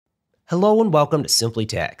Hello and welcome to Simply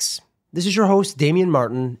Tax. This is your host, Damien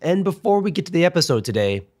Martin, and before we get to the episode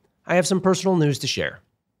today, I have some personal news to share.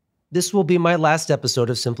 This will be my last episode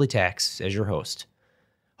of Simply Tax as your host.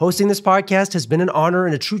 Hosting this podcast has been an honor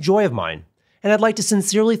and a true joy of mine, and I'd like to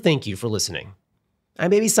sincerely thank you for listening. I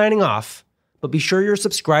may be signing off, but be sure you're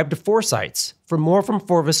subscribed to Foresights for more from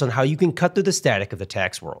Forvis on how you can cut through the static of the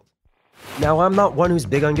tax world. Now, I'm not one who's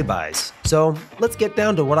big on goodbyes, so let's get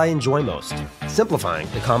down to what I enjoy most, simplifying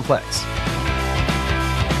the complex.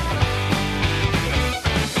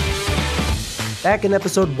 Back in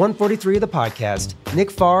episode 143 of the podcast,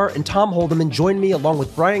 Nik, Fahrer, and Tom Haldiman joined me along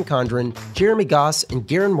with Brian Condren, Jeremy Goss, and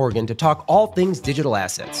Garen Morgan to talk all things digital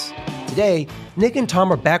assets. Today, Nik and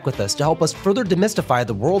Tom are back with us to help us further demystify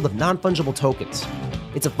the world of non-fungible tokens.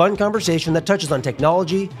 It's a fun conversation that touches on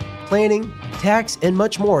technology, planning, tax, and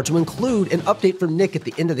much more, to include an update from Nik at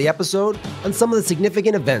the end of the episode on some of the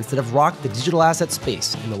significant events that have rocked the digital asset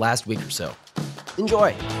space in the last week or so.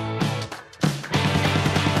 Enjoy!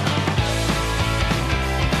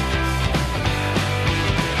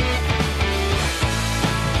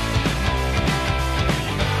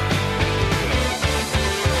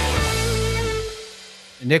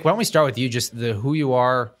 Nik, why don't we start with you, just who you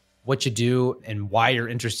are, what you do, and why you're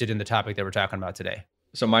interested in the topic that we're talking about today.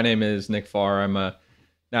 So my name is Nik Fahrer. I'm a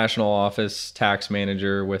national office tax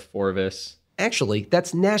manager with Forvis. Actually,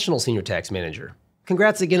 that's National Senior Tax Manager.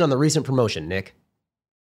 Congrats again on the recent promotion, Nik.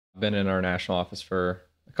 I've been in our national office for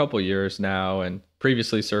a couple of years now and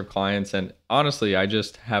previously served clients. And honestly, I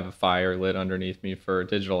just have a fire lit underneath me for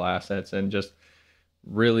digital assets and just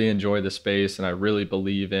really enjoy the space. And I really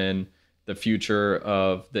believe in the future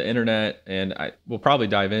of the internet. And I will probably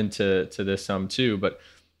dive into this some too, but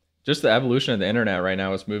just the evolution of the internet right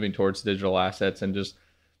now is moving towards digital assets, and just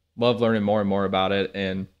love learning more and more about it.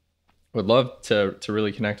 And would love to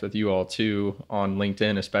really connect with you all too on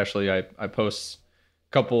LinkedIn, especially. I post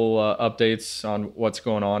a couple updates on what's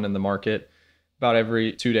going on in the market about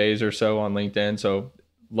every 2 days or so on LinkedIn. So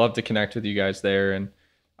love to connect with you guys there. And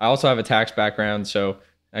I also have a tax background, so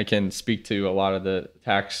I can speak to a lot of the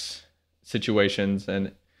tax situations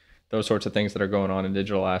and those sorts of things that are going on in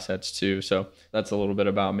digital assets too. So that's a little bit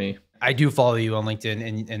about me. I do follow you on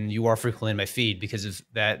LinkedIn, and you are frequently in my feed because of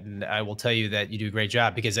that. And I will tell you that you do a great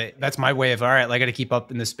job, because that's my way of, all right, I got to keep up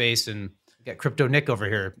in this space, and got Crypto Nik over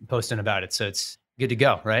here posting about it. So it's good to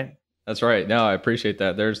go, right? That's right. No, I appreciate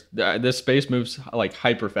that. This space moves like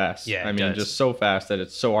hyper fast. Yeah, I mean, just so fast that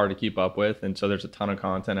it's so hard to keep up with. And so there's a ton of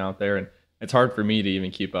content out there, and it's hard for me to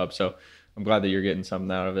even keep up. So I'm glad that you're getting something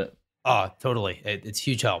out of it. Oh, totally. It's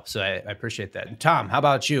huge help. So I appreciate that. And Tom, how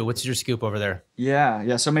about you? What's your scoop over there?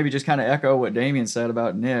 Yeah. So maybe just kind of echo what Damien said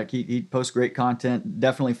about Nik. He posts great content.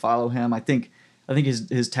 Definitely follow him. I think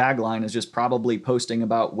his tagline is just probably posting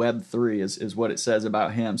about Web3 is what it says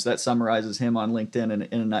about him. So that summarizes him on LinkedIn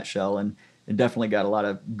in a nutshell. And it definitely got a lot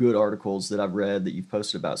of good articles that I've read that you've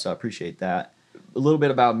posted about. So I appreciate that. A little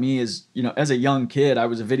bit about me is, as a young kid, I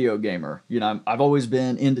was a video gamer. I've always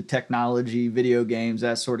been into technology, video games,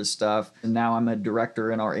 that sort of stuff. And now I'm a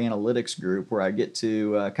director in our analytics group, where I get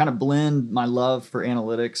to kind of blend my love for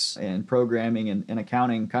analytics and programming and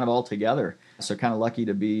accounting kind of all together. So kind of lucky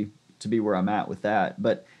to be where I'm at with that.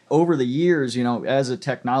 But over the years, as a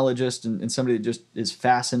technologist and somebody that just is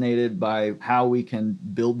fascinated by how we can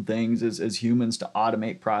build things as humans to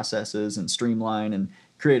automate processes and streamline and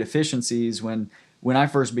create efficiencies. When I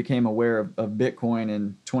first became aware of Bitcoin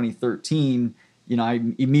in 2013, I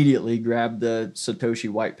immediately grabbed the Satoshi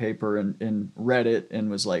white paper and read it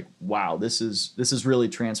and was like, wow, this is really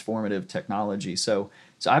transformative technology. So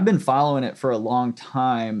I've been following it for a long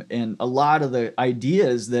time, and a lot of the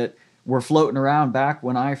ideas that were floating around back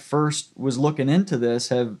when I first was looking into this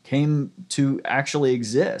have came to actually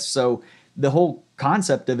exist. So the whole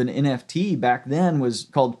concept of an NFT back then was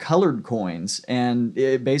called colored coins. And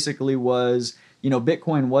it basically was,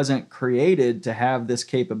 Bitcoin wasn't created to have this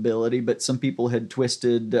capability, but some people had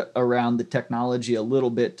twisted around the technology a little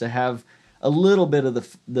bit to have a little bit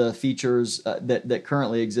of the features that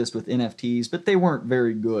currently exist with NFTs, but they weren't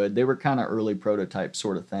very good. They were kind of early prototype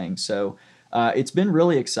sort of thing. So it's been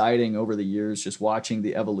really exciting over the years just watching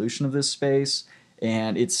the evolution of this space.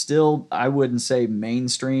 And it's still, I wouldn't say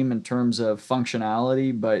mainstream in terms of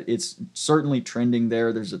functionality, but it's certainly trending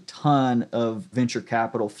there. There's a ton of venture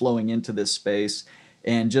capital flowing into this space.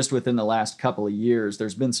 And just within the last couple of years,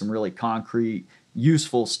 there's been some really concrete,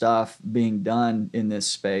 useful stuff being done in this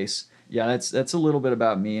space. Yeah, that's a little bit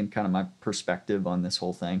about me and kind of my perspective on this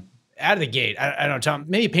whole thing. Out of the gate, I don't know, Tom,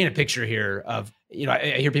 maybe paint a picture here of,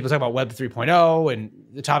 I hear people talk about Web 3.0 and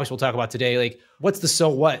the topics we'll talk about today. Like, what's the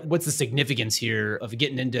significance here of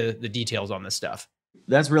getting into the details on this stuff?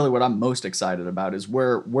 That's really what I'm most excited about, is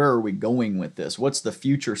where are we going with this? What's the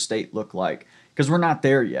future state look like? Because we're not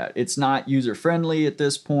there yet. It's not user friendly at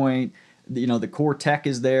this point. The core tech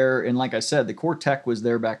is there, and like I said, the core tech was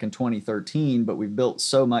there back in 2013, but we've built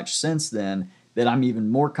so much since then that I'm even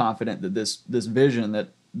more confident that this vision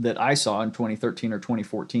that I saw in 2013 or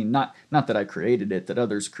 2014, not that I created it, that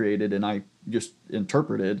others created and I just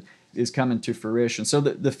interpreted, is coming to fruition. So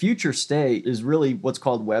the future state is really what's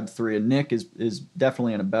called Web3, and Nik is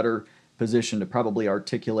definitely in a better position to probably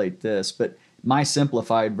articulate this. But my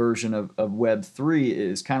simplified version of Web3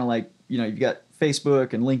 is kind of like, you've got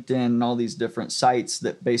Facebook and LinkedIn and all these different sites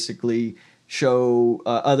that basically show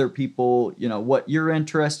other people, what you're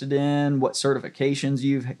interested in, what certifications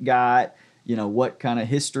you've got, what kind of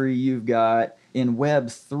history you've got. In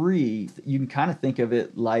Web3, you can kind of think of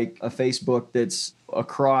it like a Facebook that's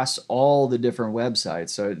across all the different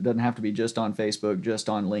websites. So it doesn't have to be just on Facebook, just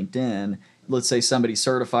on LinkedIn. Let's say somebody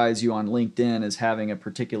certifies you on LinkedIn as having a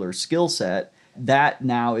particular skill set. That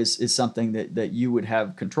now is something that you would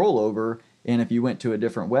have control over. And if you went to a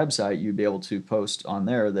different website, you'd be able to post on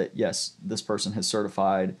there that, yes, this person has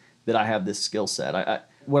certified that I have this skill set.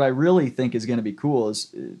 What I really think is going to be cool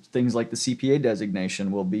is things like the CPA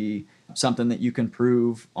designation will be something that you can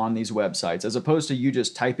prove on these websites. As opposed to you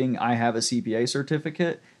just typing, I have a CPA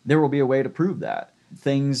certificate, there will be a way to prove that.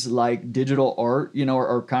 Things like digital art,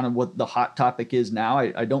 are kind of what the hot topic is now.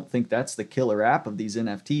 I don't think that's the killer app of these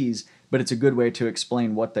NFTs, but it's a good way to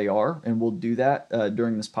explain what they are, and we'll do that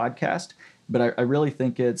during this podcast. But I really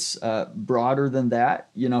think it's broader than that.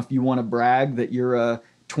 If you want to brag that you're a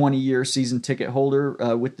 20-year season ticket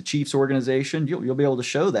holder with the Chiefs organization, you'll be able to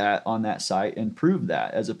show that on that site and prove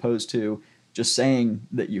that, as opposed to just saying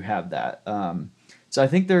that you have that. So I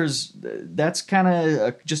think that's kind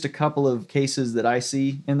of just a couple of cases that I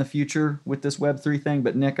see in the future with this Web3 thing.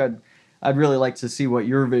 But Nik, I'd really like to see what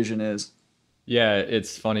your vision is. Yeah,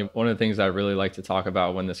 it's funny. One of the things I really like to talk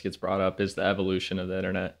about when this gets brought up is the evolution of the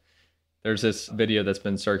internet. There's this video that's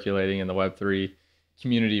been circulating in the Web3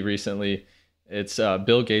 community recently. It's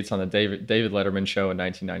Bill Gates on the David Letterman show in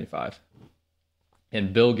 1995.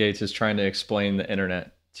 And Bill Gates is trying to explain the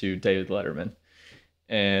internet to David Letterman.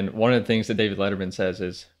 And one of the things that David Letterman says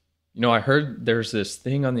is, I heard there's this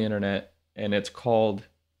thing on the internet and it's called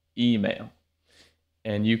email.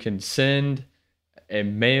 And you can send a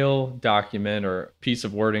mail document or piece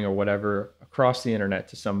of wording or whatever across the internet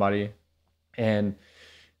to somebody. And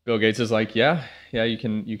Bill Gates is like, yeah, you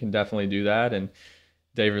can definitely do that. And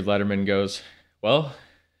David Letterman goes, well,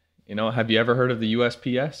 have you ever heard of the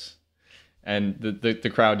USPS? And the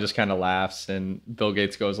crowd just kind of laughs, and Bill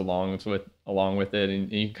Gates goes along with it,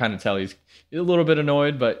 and you can kind of tell he's a little bit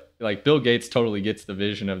annoyed, but like Bill Gates totally gets the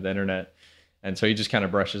vision of the internet, and so he just kind of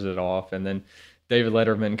brushes it off. And then David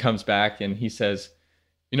Letterman comes back and he says,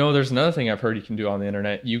 there's another thing I've heard you can do on the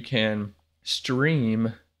internet. You can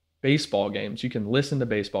stream baseball games. You can listen to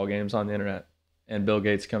baseball games on the internet. And Bill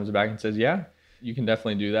Gates comes back and says, yeah, you can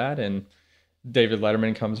definitely do that. And David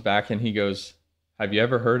Letterman comes back and he goes, have you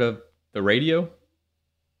ever heard of the radio?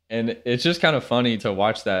 And it's just kind of funny to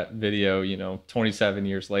watch that video, 27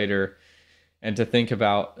 years later, and to think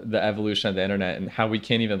about the evolution of the internet and how we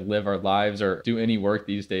can't even live our lives or do any work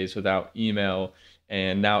these days without email.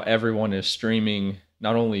 And now everyone is streaming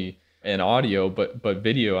not only in audio, but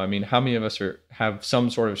video. I mean, how many of us have some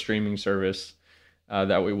sort of streaming service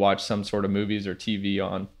that we watch some sort of movies or TV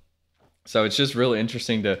on? So it's just really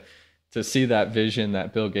interesting to see that vision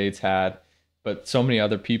that Bill Gates had, but so many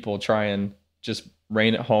other people try and just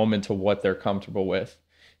rein it home into what they're comfortable with.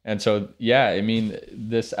 And so, yeah, I mean,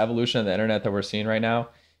 this evolution of the internet that we're seeing right now,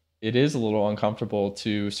 it is a little uncomfortable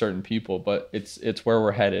to certain people, but it's where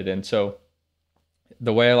we're headed. And so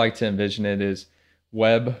the way I like to envision it is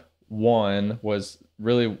Web 1 was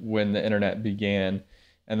really when the internet began.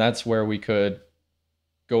 And that's where we could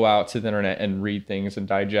go out to the internet and read things and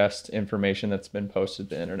digest information that's been posted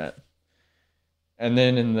to the internet. And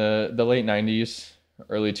then in the late 90s,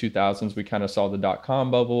 early 2000s, we kind of saw the .com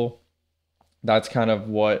bubble. That's kind of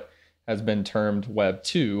what has been termed Web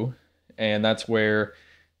 2. And that's where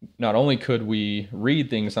not only could we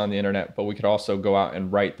read things on the internet, but we could also go out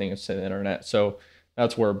and write things to the internet. So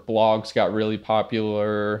that's where blogs got really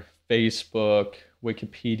popular, Facebook,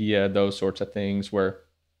 Wikipedia, those sorts of things, where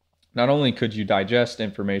not only could you digest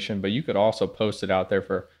information, but you could also post it out there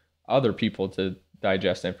for other people to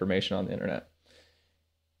digest information on the internet.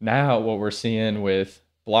 Now, what we're seeing with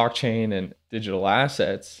blockchain and digital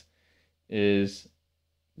assets is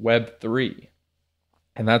Web 3.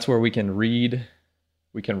 And that's where we can read,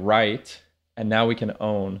 we can write, and now we can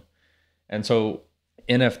own. And so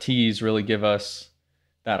NFTs really give us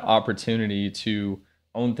that opportunity to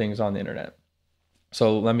own things on the internet.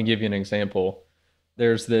 So let me give you an example.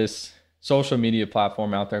 There's this social media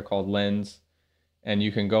platform out there called Lens, and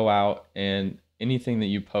you can go out and anything that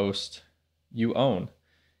you post, you own.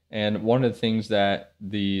 And one of the things that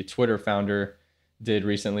the Twitter founder did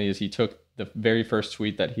recently is he took the very first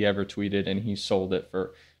tweet that he ever tweeted and he sold it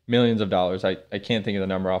for millions of dollars. I can't think of the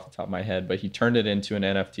number off the top of my head, but he turned it into an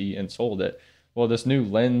NFT and sold it. Well, this new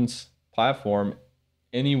Lens platform,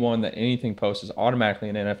 anyone that anything posts is automatically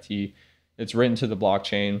an NFT. It's written to the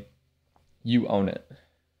blockchain. You own it.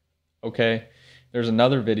 Okay. There's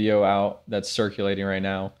another video out that's circulating right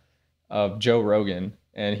now of Joe Rogan,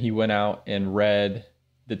 and he went out and read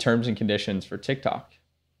the terms and conditions for TikTok.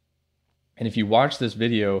 And if you watch this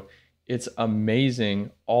video, it's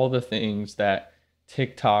amazing all the things that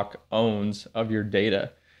TikTok owns of your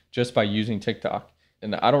data just by using TikTok.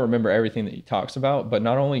 And I don't remember everything that he talks about, but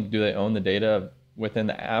not only do they own the data within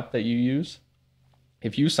the app that you use,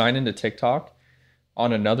 if you sign into TikTok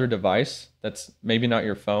on another device that's maybe not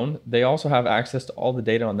your phone, they also have access to all the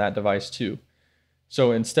data on that device too.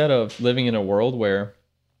 So instead of living in a world where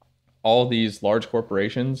all these large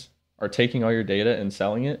corporations are taking all your data and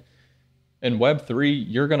selling it, in Web3,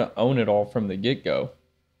 you're going to own it all from the get-go.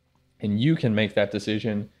 And you can make that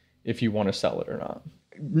decision if you want to sell it or not.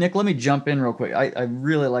 Nick, let me jump in real quick. I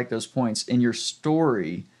really like those points. In your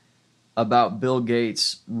story about Bill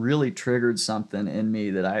Gates really triggered something in me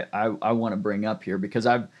that I want to bring up here, because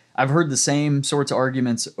I've heard the same sorts of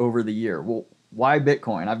arguments over the year. Well, why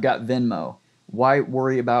Bitcoin? I've got Venmo. Why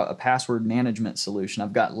worry about a password management solution?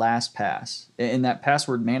 I've got LastPass. And that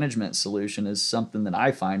password management solution is something that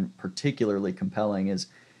I find particularly compelling. Is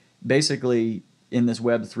basically in this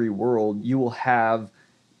Web3 world, you will have,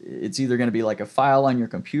 it's either going to be like a file on your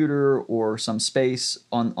computer or some space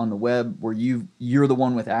on the web where you're the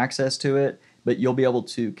one with access to it, but you'll be able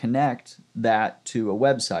to connect that to a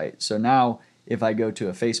website. So now if I go to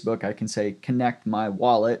a Facebook, I can say connect my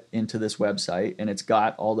wallet into this website, and it's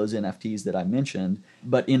got all those NFTs that I mentioned.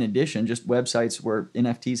 But in addition, just websites where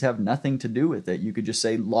NFTs have nothing to do with it, you could just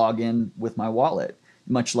say log in with my wallet,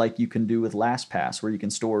 much like you can do with LastPass, where you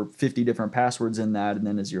can store 50 different passwords in that, and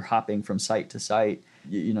then as you're hopping from site to site,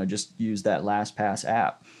 just use that LastPass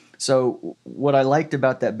app. So what I liked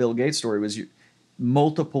about that Bill Gates story was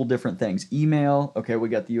multiple different things. Email, okay, we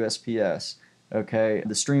got the USPS. Okay,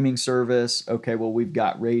 the streaming service, okay, well, we've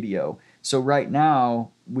got radio. So right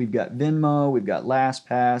now, we've got Venmo, we've got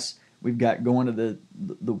LastPass, we've got going to the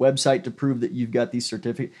website to prove that you've got these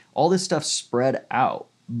certificates. All this stuff spread out.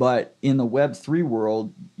 But in the Web3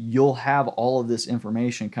 world, you'll have all of this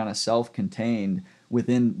information kind of self-contained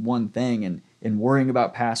within one thing, and worrying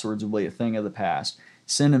about passwords will be a thing of the past.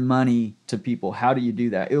 Sending money to people, how do you do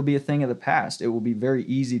that? It will be a thing of the past. It will be very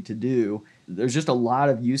easy to do. There's just a lot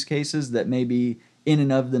of use cases that maybe in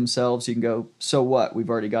and of themselves you can go, so what? We've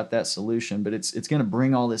already got that solution. But it's going to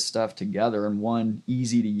bring all this stuff together in one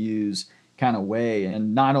easy to use kind of way,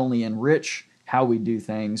 and not only enrich how we do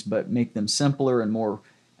things, but make them simpler and more.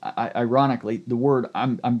 Ironically, the word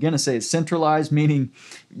I'm going to say is centralized, meaning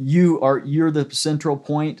you're the central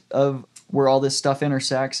point of where all this stuff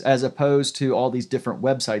intersects, as opposed to all these different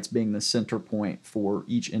websites being the center point for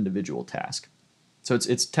each individual task. So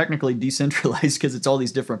it's technically decentralized because it's all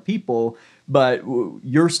these different people, but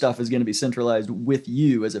your stuff is going to be centralized with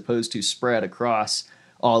you as opposed to spread across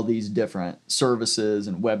all these different services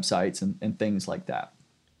and websites and things like that.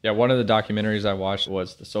 Yeah, one of the documentaries I watched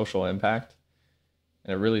was The Social Impact,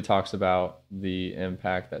 and it really talks about the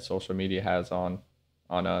impact that social media has on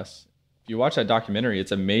us. If you watch that documentary,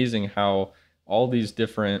 it's amazing how all these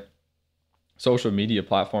different social media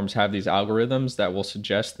platforms have these algorithms that will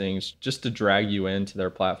suggest things just to drag you into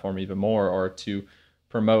their platform even more, or to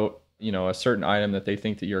promote, a certain item that they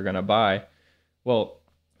think that you're going to buy. Well,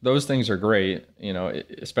 those things are great,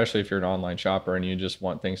 especially if you're an online shopper and you just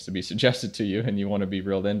want things to be suggested to you and you want to be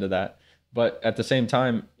reeled into that. But at the same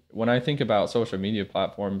time, when I think about social media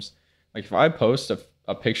platforms, like if I post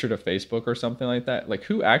a picture to Facebook or something like that, like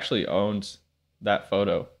who actually owns that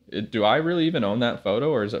photo? Do I really even own that photo,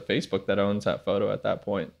 or is it Facebook that owns that photo at that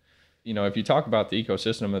point? If you talk about the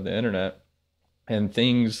ecosystem of the internet and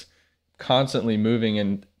things constantly moving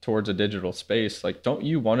in towards a digital space, like don't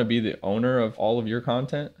you want to be the owner of all of your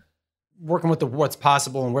content? Working with what's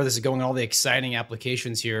possible and where this is going, all the exciting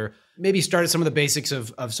applications here, maybe start at some of the basics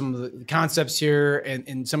of some of the concepts here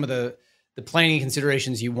and some of the planning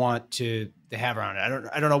considerations you want to have around it.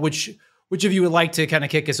 I don't know which Which of you would like to kind of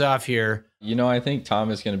kick us off here? I think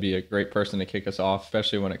Tom is going to be a great person to kick us off,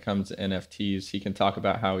 especially when it comes to NFTs. He can talk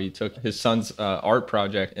about how he took his son's art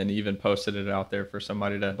project and even posted it out there for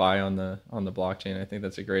somebody to buy on the blockchain. I think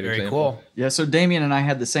that's a great example. Very cool. Yeah, so Damien and I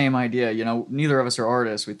had the same idea. Neither of us are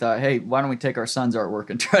artists. We thought, hey, why don't we take our son's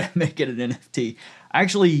artwork and try to make it an NFT? I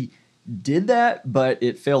actually did that, but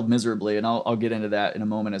it failed miserably, and I'll get into that in a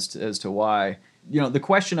moment as to why. The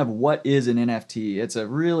question of what is an NFT, it's a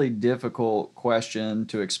really difficult question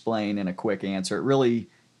to explain in a quick answer. It really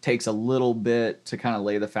takes a little bit to kind of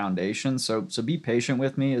lay the foundation. So be patient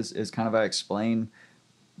with me as kind of I explain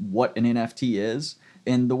what an NFT is.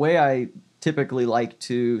 And the way I typically like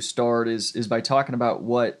to start is by talking about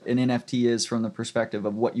what an NFT is from the perspective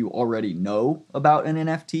of what you already know about an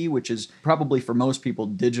NFT, which is probably for most people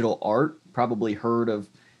digital art. Probably heard of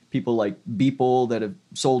people like Beepol that have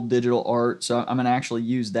sold digital art. So I'm going to actually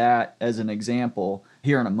use that as an example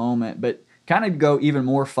here in a moment. But kind of go even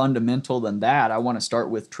more fundamental than that, I want to start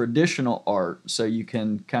with traditional art so you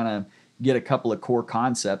can kind of get a couple of core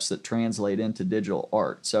concepts that translate into digital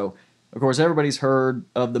art. So, of course, everybody's heard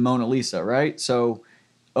of the Mona Lisa, right? So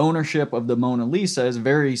ownership of the Mona Lisa is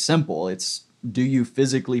very simple. It's, do you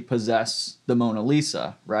physically possess the Mona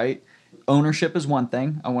Lisa, right? Ownership is one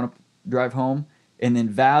thing I want to drive home. And then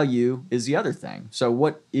value is the other thing. So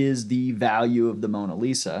what is the value of the Mona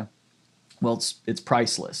Lisa? Well, it's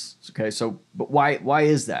priceless. Okay, but why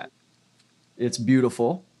is that? It's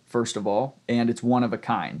beautiful, first of all, and it's one of a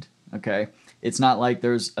kind. Okay, it's not like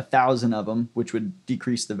there's 1,000 of them, which would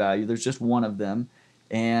decrease the value. There's just one of them,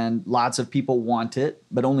 and lots of people want it,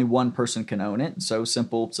 but only one person can own it. So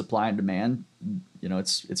simple supply and demand.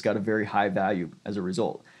 It's got a very high value as a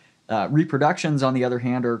result. Reproductions, on the other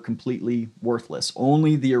hand, are completely worthless.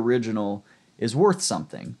 Only the original is worth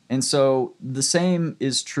something. And so the same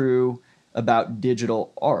is true about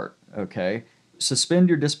digital art, okay? Suspend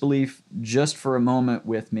your disbelief just for a moment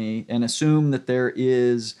with me and assume that there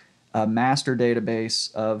is a master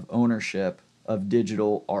database of ownership of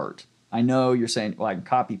digital art. I know you're saying, well, I can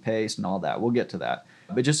copy, paste, and all that. We'll get to that.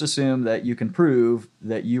 But just assume that you can prove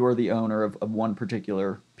that you are the owner of one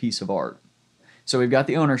particular piece of art. So we've got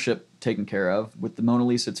the ownership taken care of. With the Mona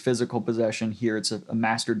Lisa, it's physical possession. Here, it's a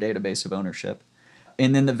master database of ownership.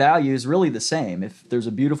 And then the value is really the same. If there's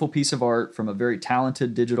a beautiful piece of art from a very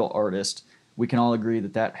talented digital artist, we can all agree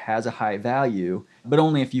that that has a high value, but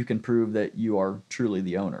only if you can prove that you are truly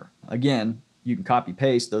the owner. Again, you can copy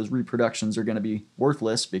paste. Those reproductions are going to be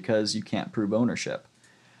worthless because you can't prove ownership.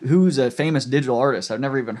 Who's a famous digital artist? I've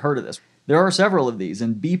never even heard of this. There are several of these,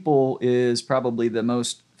 and Beepol is probably the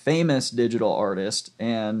most famous digital artist.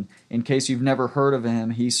 And in case you've never heard of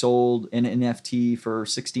him, he sold an NFT for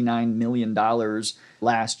 $69 million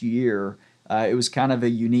last year. It was kind of a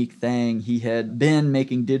unique thing. He had been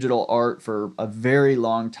making digital art for a very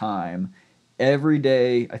long time. Every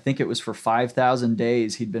day, I think it was for 5,000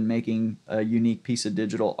 days, he'd been making a unique piece of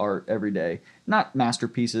digital art every day. Not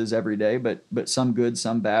masterpieces every day, but some good,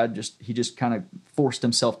 some bad. He just kind of forced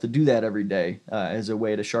himself to do that every day as a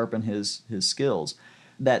way to sharpen his skills.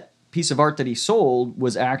 That piece of art that he sold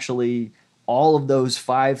was actually all of those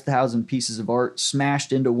 5,000 pieces of art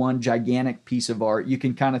smashed into one gigantic piece of art. You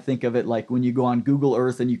can kind of think of it like when you go on Google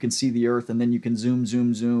Earth and you can see the Earth, and then you can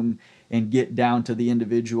zoom and get down to the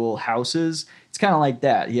individual houses. It's kind of like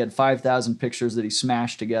that. He had 5,000 pictures that he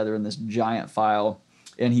smashed together in this giant file,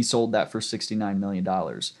 and he sold that for $69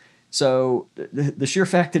 million. So the sheer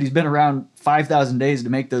fact that he's been around 5,000 days to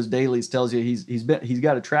make those dailies tells you he's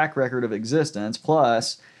got a track record of existence.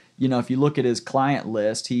 Plus, if you look at his client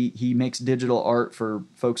list, he makes digital art for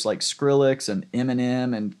folks like Skrillex and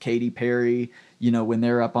Eminem and Katy Perry. When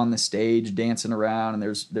they're up on the stage dancing around and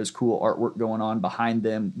there's cool artwork going on behind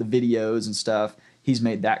them, the videos and stuff. He's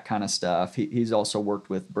made that kind of stuff. He's also worked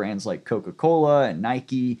with brands like Coca-Cola and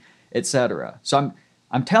Nike, etc. So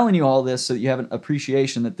I'm telling you all this so that you have an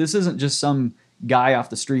appreciation that this isn't just some guy off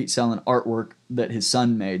the street selling artwork that his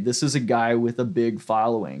son made. This is a guy with a big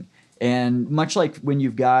following. And much like when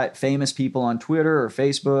you've got famous people on Twitter or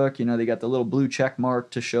Facebook, they got the little blue check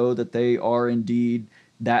mark to show that they are indeed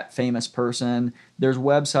that famous person. There's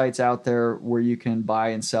websites out there where you can buy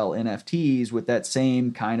and sell NFTs with that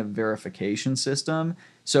same kind of verification system.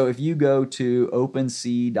 So if you go to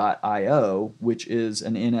OpenSea.io, which is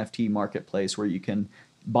an NFT marketplace where you can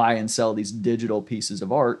buy and sell these digital pieces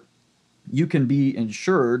of art, you can be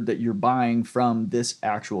ensured that you're buying from this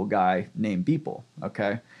actual guy named Beepol,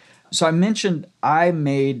 okay? So I mentioned I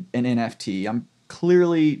made an NFT. I'm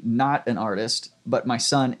clearly not an artist, but my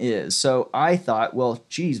son is. So I thought, well,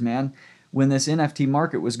 geez, man, when this NFT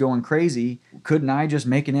market was going crazy, couldn't I just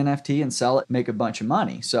make an NFT and sell it, make a bunch of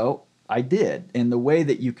money? So I did. And the way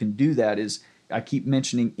that you can do that is, I keep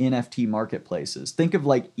mentioning NFT marketplaces. Think of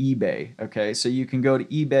like eBay, okay? So you can go to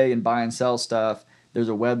eBay and buy and sell stuff. There's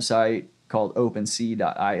a website called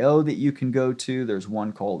OpenSea.io that you can go to. There's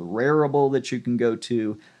one called Rarible that you can go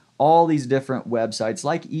to. All these different websites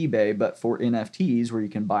like eBay, but for NFTs where you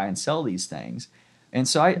can buy and sell these things. And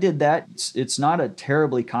so I did that. It's not a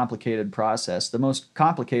terribly complicated process. The most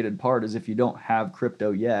complicated part is if you don't have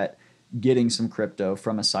crypto yet, getting some crypto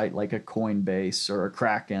from a site like a Coinbase or a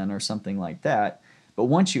Kraken or something like that. But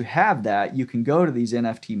once you have that, you can go to these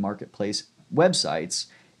NFT marketplace websites,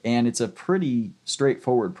 and it's a pretty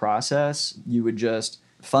straightforward process. You would just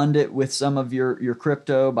fund it with some of your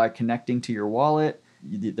crypto by connecting to your wallet.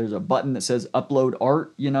 There's a button that says upload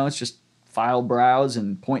art. It's just file browse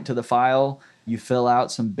and point to the file. You fill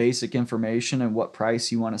out some basic information and what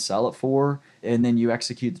price you want to sell it for, and then you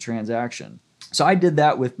execute the transaction. So I did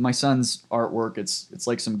that with my son's artwork. It's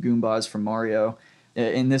like some Goombas from Mario.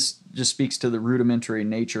 And this just speaks to the rudimentary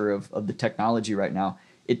nature of the technology right now.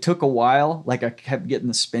 It took a while. Like I kept getting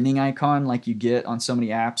the spinning icon like you get on so many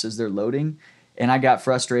apps as they're loading. And I got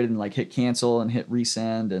frustrated and like hit cancel and hit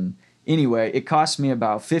resend. And anyway, it cost me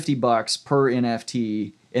about $50 per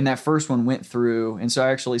NFT. And that first one went through. And so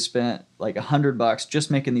I actually spent like $100 just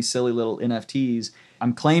making these silly little NFTs.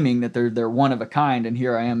 I'm claiming that they're one of a kind, and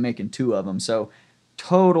here I am making two of them. So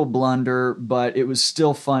total blunder, but it was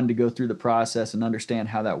still fun to go through the process and understand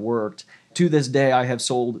how that worked. To this day, I have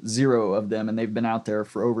sold 0 of them, and they've been out there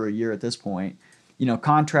for over a year at this point.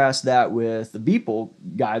 Contrast that with the Beepol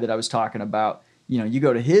guy that I was talking about. You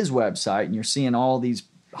go to his website and you're seeing all these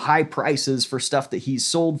high prices for stuff that he's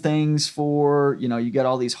sold things for. You get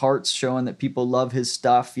all these hearts showing that people love his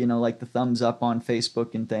stuff, like the thumbs up on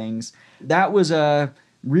Facebook and things. That was a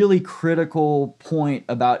really critical point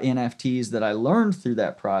about NFTs that I learned through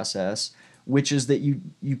that process, which is that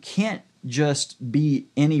you can't just be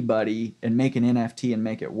anybody and make an NFT and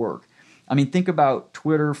make it work. I mean, think about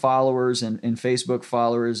Twitter followers and Facebook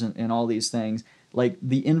followers and all these things. Like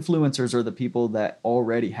the influencers are the people that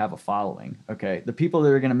already have a following, okay? The people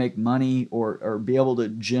that are going to make money or be able to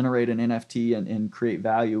generate an NFT and create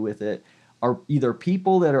value with it are either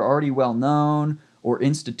people that are already well known or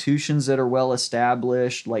institutions that are well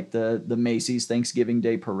established, like the Macy's Thanksgiving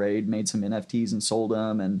Day Parade made some NFTs and sold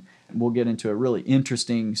them. And we'll get into a really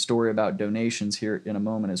interesting story about donations here in a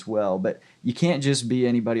moment as well. But you can't just be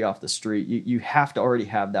anybody off the street. You have to already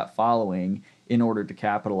have that following in order to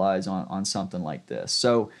capitalize on something like this.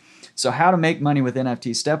 So how to make money with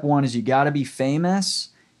NFTs? Step one is you got to be famous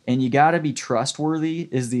and you got to be trustworthy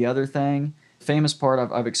is the other thing. Famous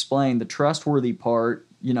part I've explained. The trustworthy part,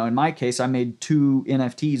 in my case, I made 2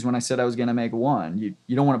 NFTs when I said I was going to make 1.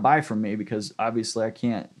 You don't want to buy from me because obviously I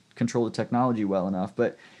can't control the technology well enough.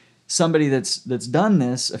 But somebody that's done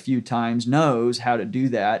this a few times knows how to do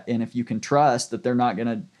that. And if you can trust that they're not going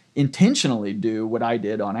to intentionally do what I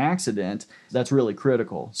did on accident, that's really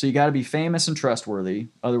critical. So you got to be famous and trustworthy.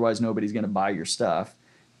 Otherwise, nobody's going to buy your stuff.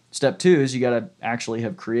 Step 2 is you got to actually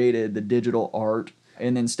have created the digital art.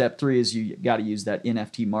 And then step 3 is you got to use that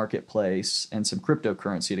NFT marketplace and some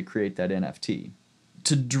cryptocurrency to create that NFT.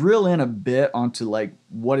 To drill in a bit onto like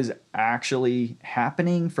what is actually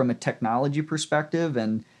happening from a technology perspective,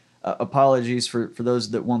 and apologies for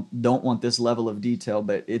those that don't want this level of detail,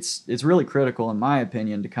 but it's really critical in my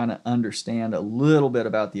opinion to kind of understand a little bit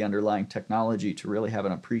about the underlying technology to really have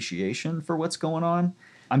an appreciation for what's going on.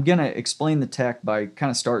 I'm going to explain the tech by kind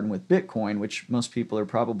of starting with Bitcoin, which most people are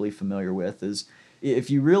probably familiar with. Is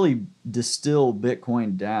if you really distill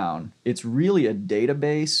Bitcoin down, it's really a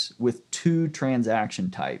database with 2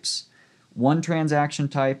 transaction types. One transaction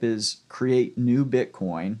type is create new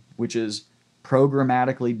Bitcoin, which is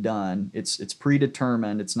programmatically done. It's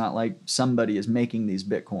predetermined. It's not like somebody is making these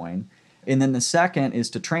Bitcoin. And then the second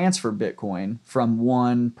is to transfer Bitcoin from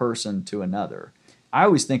one person to another. I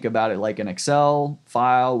always think about it like an Excel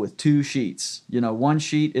file with 2 sheets. One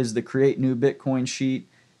sheet is the create new Bitcoin sheet,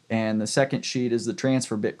 and the second sheet is the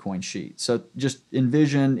transfer Bitcoin sheet. So just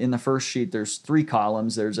envision in the first sheet, there's 3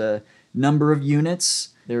 columns. There's a number of units.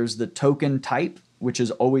 There's the token type, which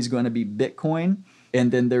is always going to be Bitcoin.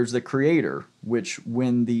 And then there's the creator, which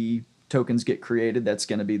when the tokens get created, that's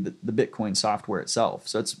going to be the Bitcoin software itself.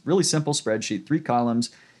 So it's really simple spreadsheet, 3 columns,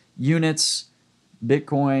 units,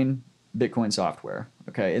 Bitcoin software.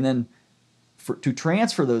 Okay. And then to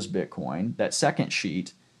transfer those Bitcoin, that second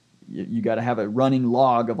sheet, you got to have a running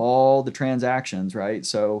log of all the transactions, right?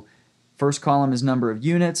 So first column is number of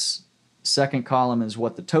units. Second column is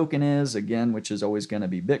what the token is, again, which is always going to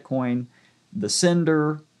be Bitcoin. The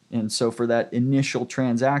sender, and so for that initial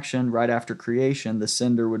transaction right after creation, the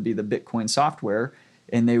sender would be the Bitcoin software.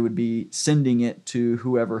 and they would be sending it to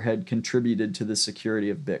whoever had contributed to the security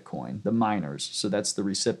of Bitcoin, the miners. So that's the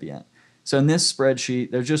recipient. So in this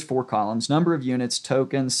spreadsheet, there's just 4 columns: number of units,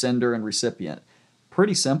 token, sender, and recipient.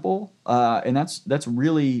 Pretty simple, and that's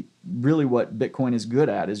really what Bitcoin is good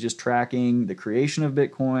at, is just tracking the creation of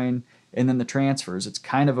Bitcoin and then the transfers. It's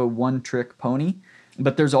kind of a one-trick pony,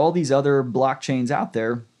 but there's all these other blockchains out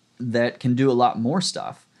there that can do a lot more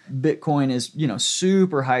stuff. Bitcoin is,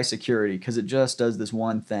 super high security because it just does this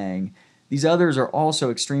one thing. These others are also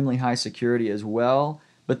extremely high security as well,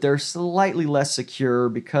 but they're slightly less secure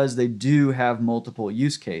because they do have multiple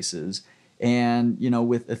use cases. And,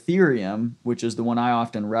 with Ethereum, which is the one I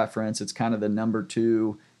often reference, it's kind of the number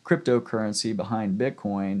 2 cryptocurrency behind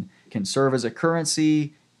Bitcoin, can serve as a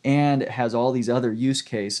currency, and it has all these other use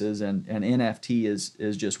cases, and NFT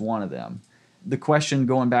is just one of them. The question,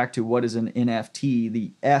 going back to what is an NFT,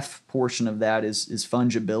 the F portion of that is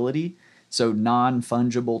fungibility. So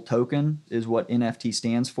non-fungible token is what NFT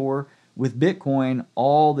stands for. With Bitcoin,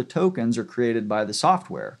 all the tokens are created by the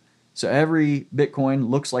software. So every Bitcoin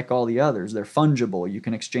looks like all the others. They're fungible. You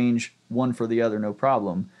can exchange one for the other, no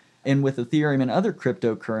problem. And with Ethereum and other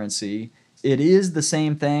cryptocurrency, it is the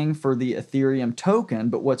same thing for the Ethereum token.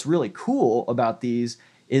 But what's really cool about these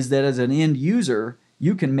is that as an end user,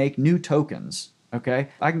 you can make new tokens. Okay,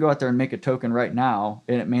 I can go out there and make a token right now,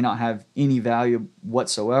 and it may not have any value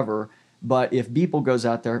whatsoever. But if Beepol goes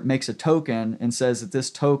out there, makes a token, and says that this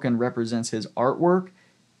token represents his artwork,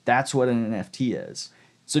 that's what an NFT is.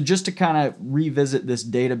 So just to kind of revisit this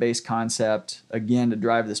database concept again, to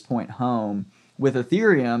drive this point home, with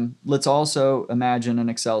Ethereum, let's also imagine an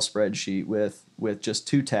Excel spreadsheet with just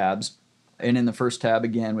 2 tabs. And in the first tab,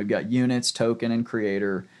 again, we've got units, token, and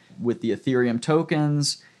creator. With the Ethereum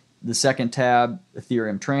tokens, the second tab,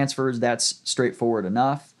 Ethereum transfers, that's straightforward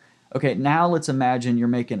enough. Okay, now let's imagine you're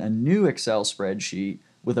making a new Excel spreadsheet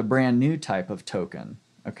with a brand new type of token.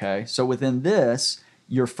 Okay, so within this,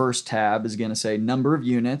 your first tab is going to say number of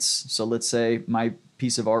units. So let's say my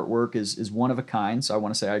piece of artwork is one of a kind. So I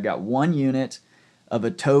want to say I got 1 unit of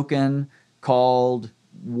a token called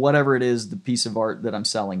whatever it is the piece of art that I'm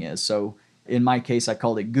selling is. So in my case, I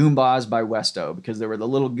called it Goombas by Westo because they were the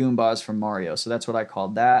little Goombas from Mario. So that's what I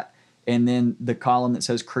called that. And then the column that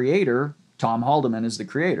says creator, Tom Haldiman is the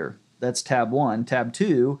creator. That's tab 1. Tab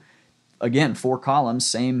 2, again, 4 columns,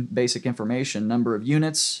 same basic information. Number of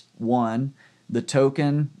units, 1. The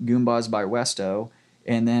token, Goombas by Westo,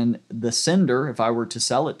 and then the sender, if I were to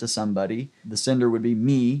sell it to somebody, the sender would be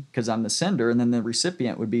me because I'm the sender, and then the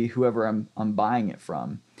recipient would be whoever I'm buying it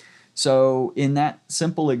from. So in that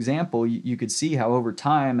simple example, you could see how over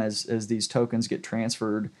time, as these tokens get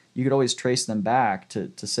transferred, you could always trace them back to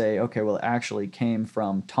say, okay, well, it actually came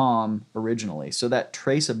from Tom originally. So that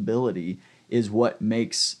traceability is what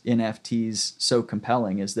makes NFTs so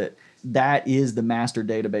compelling, is that is the master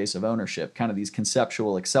database of ownership, kind of these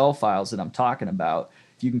conceptual Excel files that I'm talking about.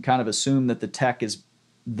 You can kind of assume that the tech is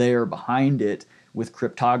there behind it with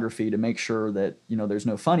cryptography to make sure that, there's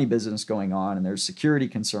no funny business going on and there's security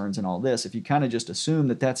concerns and all this. If you kind of just assume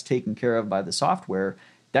that that's taken care of by the software,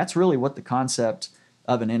 that's really what the concept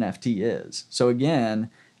of an NFT is. So again,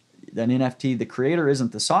 an NFT, the creator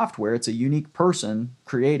isn't the software, it's a unique person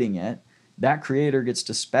creating it. That creator gets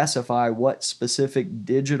to specify what specific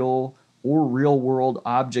digital or real world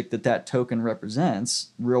object that token represents,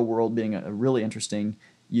 real world being a really interesting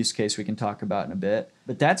use case we can talk about in a bit.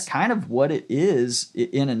 But that's kind of what it is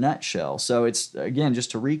in a nutshell. So it's, again, just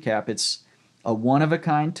to recap, it's a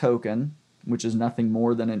one-of-a-kind token, which is nothing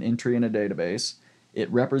more than an entry in a database. It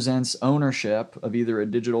represents ownership of either a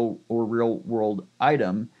digital or real world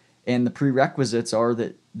item. And the prerequisites are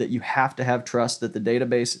that you have to have trust that the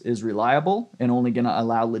database is reliable and only going to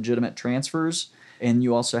allow legitimate transfers. And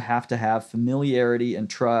you also have to have familiarity and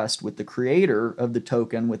trust with the creator of the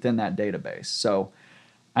token within that database. So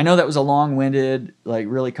I know that was a long-winded,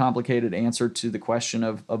 really complicated answer to the question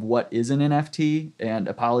of what is an NFT, and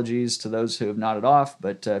apologies to those who have nodded off,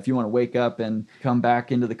 but if you want to wake up and come back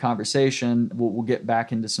into the conversation, we'll get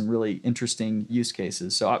back into some really interesting use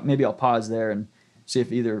cases. So maybe I'll pause there and see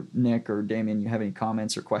if either Nick or Damien, you have any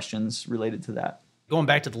comments or questions related to that. Going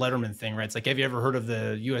back to the Letterman thing, right? It's like, have you ever heard of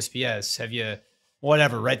the USPS? Have you...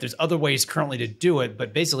 whatever, right? There's other ways currently to do it,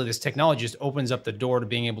 but basically this technology just opens up the door to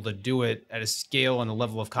being able to do it at a scale and a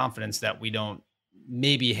level of confidence that we don't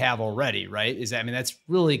maybe have already, right? That's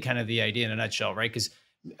really kind of the idea in a nutshell, right? Because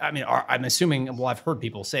I'm assuming, I've heard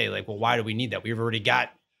people say why do we need that? We've already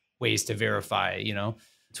got ways to verify,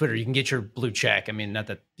 Twitter, you can get your blue check. I mean, not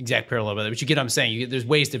the exact parallel, but you get what I'm saying. There's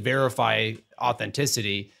ways to verify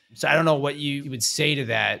authenticity. So I don't know what you would say to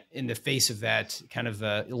that in the face of that kind of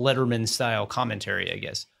Letterman style commentary, I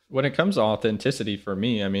guess. When it comes to authenticity for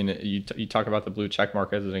me, I mean, you talk about the blue check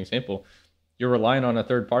mark as an example. You're relying on a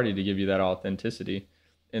third party to give you that authenticity.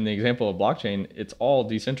 In the example of blockchain, it's all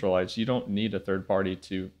decentralized. You don't need a third party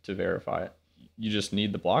to verify it. You just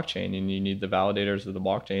need the blockchain, and you need the validators of the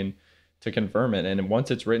blockchain to confirm it. And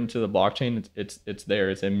once it's written to the blockchain, it's there.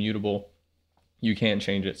 It's immutable. You can't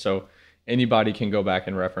change it. So anybody can go back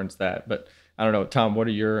and reference that. But I don't know, Tom, what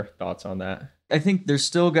are your thoughts on that? I think there's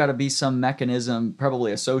still got to be some mechanism,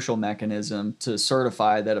 probably a social mechanism, to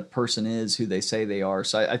certify that a person is who they say they are.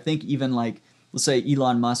 So I think even like, let's say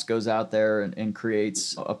Elon Musk goes out there and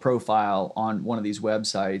creates a profile on one of these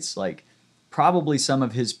websites, like probably some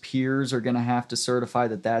of his peers are going to have to certify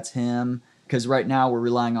that that's him, because right now we're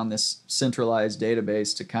relying on this centralized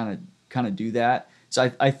database to kind of do that. So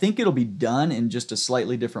I think it'll be done in just a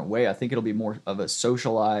slightly different way. I think it'll be more of a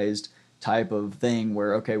socialized type of thing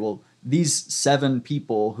where, okay, well, these 7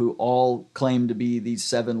 people who all claim to be these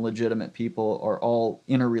 7 legitimate people are all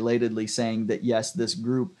interrelatedly saying that, yes, this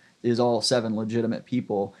group is all 7 legitimate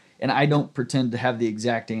people. And I don't pretend to have the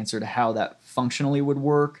exact answer to how that functionally would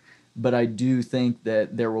work, but I do think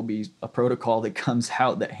that there will be a protocol that comes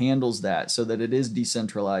out that handles that so that it is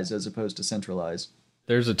decentralized as opposed to centralized.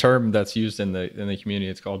 There's a term that's used in the community.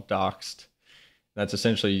 It's called doxed. That's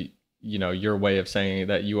essentially, your way of saying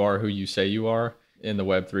that you are who you say you are in the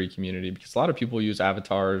Web3 community, because a lot of people use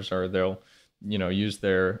avatars, or they'll, use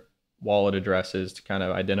their wallet addresses to kind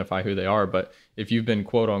of identify who they are. But if you've been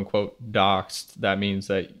quote unquote doxed, that means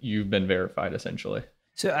that you've been verified essentially.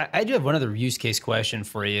 So I do have one other use case question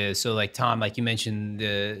for you. So like Tom, like you mentioned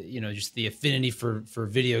just the affinity for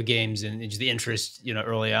video games and just the interest,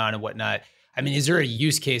 early on and whatnot. I mean, is there a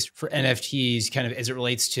use case for NFTs kind of as it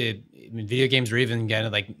relates to video games, or even kind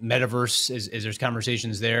of like metaverse? Is there's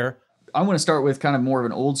conversations there? I want to start with kind of more of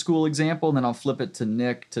an old school example, and then I'll flip it to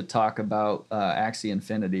Nik to talk about Axie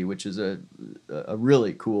Infinity, which is a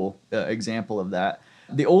really cool example of that.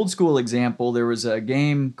 The old school example, there was a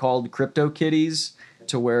game called CryptoKitties,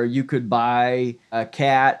 to where you could buy a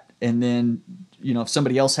cat, and then, if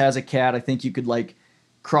somebody else has a cat, I think you could like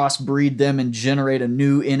crossbreed them and generate a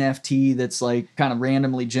new NFT that's like kind of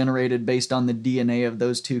randomly generated based on the DNA of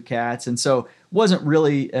those 2 cats. And so wasn't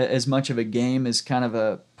really as much of a game as kind of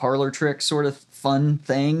a parlor trick sort of fun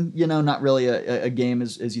thing, not really a game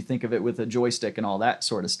as you think of it with a joystick and all that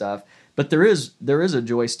sort of stuff. But there is a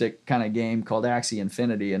joystick kind of game called Axie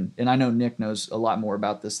Infinity, and I know Nik knows a lot more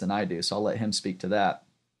about this than I do, so I'll let him speak to that.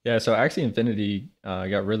 Yeah, so Axie Infinity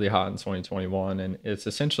got really hot in 2021, and it's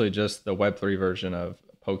essentially just the Web3 version of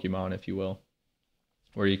Pokemon, if you will,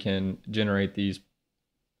 where you can generate these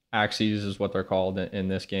Axies, is what they're called in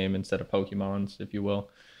this game, instead of Pokemons, if you will.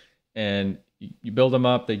 And you build them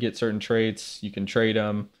up, they get certain traits, you can trade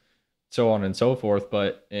them, so on and so forth.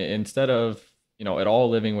 But instead of, it all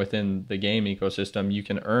living within the game ecosystem, you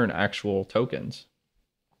can earn actual tokens.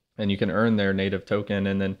 And you can earn their native token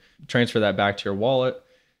and then transfer that back to your wallet,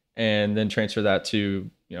 and then transfer that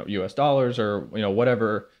to, US dollars, or,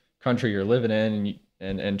 whatever country you're living in,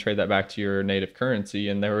 and trade that back to your native currency.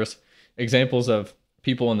 And there was examples of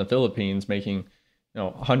people in the Philippines making,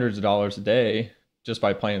 hundreds of dollars a day just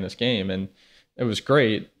by playing this game. And it was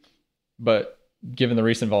great. But given the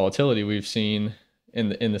recent volatility we've seen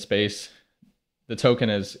in the space, the token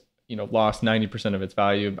has, lost 90% of its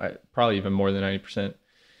value, probably even more than 90%.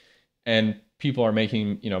 And people are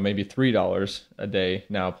making, maybe $3 a day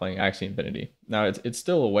now playing Axie Infinity. Now it's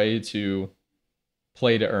still a way to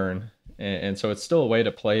play to earn. And so it's still a way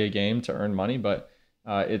to play a game to earn money, but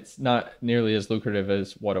it's not nearly as lucrative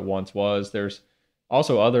as what it once was. There's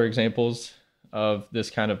also other examples of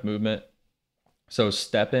this kind of movement. So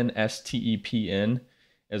STEPN, STEPN,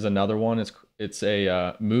 is another one. It's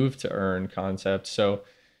a move to earn concept. So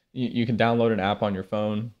you can download an app on your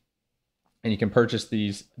phone, and you can purchase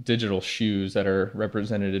these digital shoes that are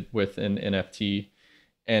represented with an NFT.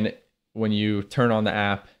 And when you turn on the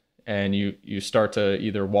app, and you start to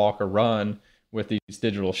either walk or run with these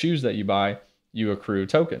digital shoes that you buy, you accrue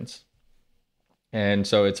tokens. And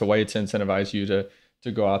so it's a way to incentivize you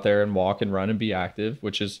to go out there and walk and run and be active,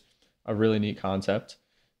 which is a really neat concept.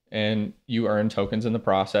 And you earn tokens in the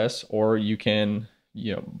process, or you can,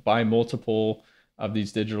 buy multiple of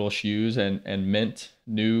these digital shoes and mint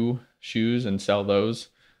new shoes and sell those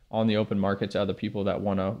on the open market to other people that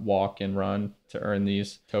want to walk and run to earn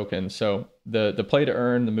these tokens. So the play to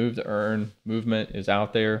earn, the move to earn movement is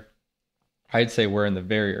out there. I'd say we're in the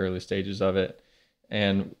very early stages of it.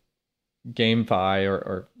 And GameFi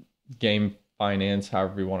or game finance,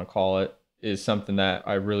 however you want to call it, is something that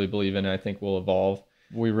I really believe in and I think will evolve.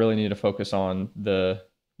 We really need to focus on the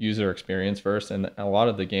user experience first. And a lot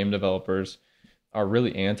of the game developers are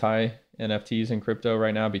really anti NFTs and crypto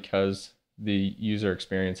right now because the user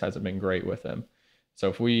experience hasn't been great with them. So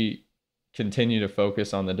if we continue to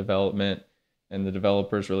focus on the development and the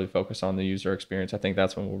developers really focus on the user experience, I think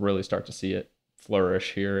that's when we'll really start to see it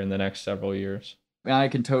flourish here in the next several years. I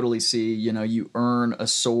can totally see, you earn a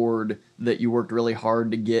sword that you worked really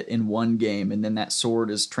hard to get in one game, and then that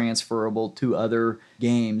sword is transferable to other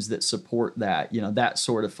games that support that. That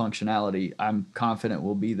sort of functionality, I'm confident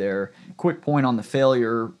will be there. Quick point on the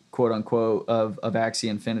failure, quote unquote, of Axie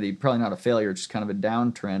Infinity. Probably not a failure, just kind of a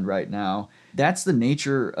downtrend right now. That's the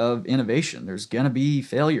nature of innovation. There's going to be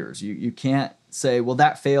failures. You can't say, well,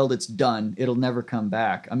 that failed, it's done, it'll never come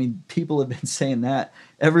back. I mean, people have been saying that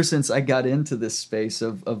ever since I got into this space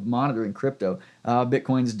of monitoring crypto.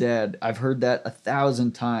 Bitcoin's dead. I've heard that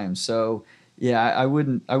 1,000 times. So yeah, I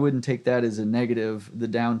wouldn't take that as a negative, the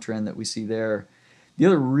downtrend that we see there. The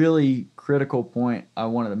other really critical point I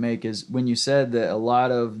wanted to make is when you said that a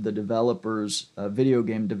lot of the developers, video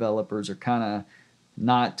game developers, are kind of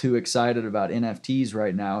not too excited about NFTs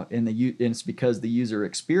right now, and it's because the user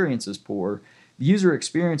experience is poor. The user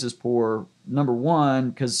experience is poor, number one,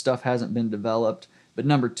 because stuff hasn't been developed, but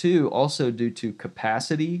number two, also due to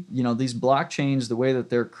capacity. These blockchains, the way that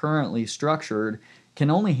they're currently structured, can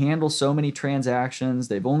only handle so many transactions.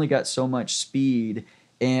 They've only got so much speed.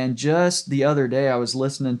 And just the other day, I was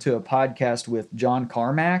listening to a podcast with John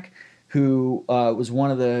Carmack, who was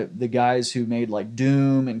one of the guys who made like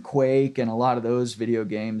Doom and Quake and a lot of those video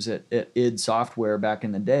games at id Software back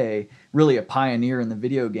in the day, really a pioneer in the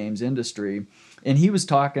video games industry. And he was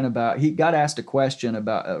talking about, he got asked a question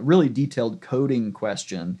about a really detailed coding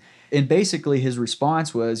question. And basically his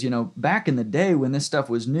response was, back in the day when this stuff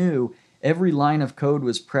was new, every line of code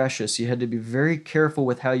was precious. You had to be very careful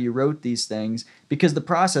with how you wrote these things because the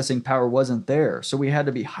processing power wasn't there. So we had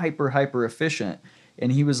to be hyper efficient.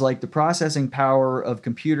 And he was like, the processing power of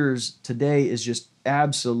computers today is just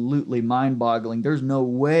absolutely mind-boggling. There's no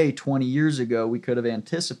way 20 years ago we could have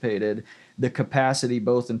anticipated the capacity,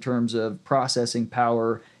 both in terms of processing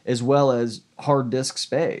power as well as hard disk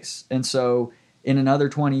space. And so in another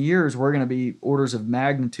 20 years, we're going to be orders of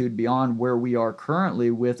magnitude beyond where we are currently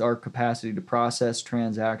with our capacity to process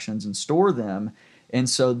transactions and store them. And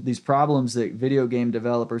so these problems that video game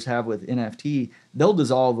developers have with NFT, they'll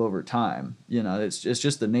dissolve over time. It's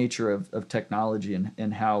just the nature of technology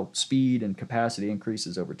and how speed and capacity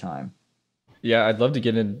increases over time. Yeah, I'd love to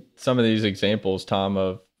get in some of these examples, Tom,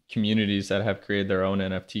 of communities that have created their own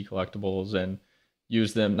NFT collectibles and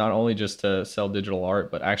use them not only just to sell digital art,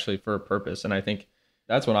 but actually for a purpose. And I think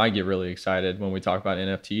that's when I get really excited when we talk about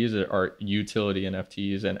NFTs, are utility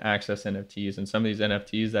NFTs and access NFTs and some of these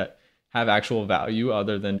NFTs that have actual value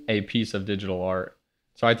other than a piece of digital art.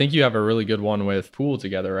 So I think you have a really good one with Pool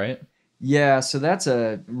together, right? Yeah, so that's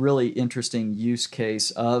a really interesting use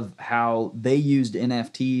case of how they used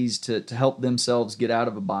NFTs to help themselves get out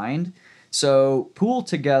of a bind. So Pool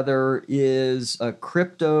Together is a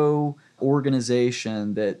crypto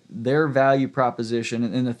organization that their value proposition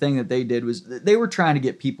and the thing that they did was they were trying to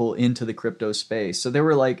get people into the crypto space. So they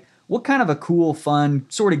were like, what kind of a cool, fun,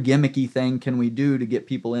 sort of gimmicky thing can we do to get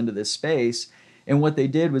people into this space? And what they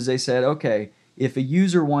did was they said, okay, if a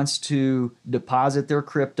user wants to deposit their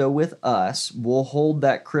crypto with us, we'll hold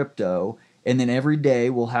that crypto, and then every day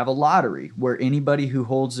we'll have a lottery where anybody who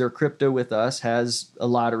holds their crypto with us has a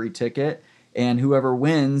lottery ticket, and whoever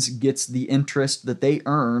wins gets the interest that they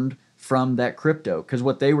earned from that crypto. Because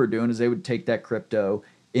what they were doing is they would take that crypto,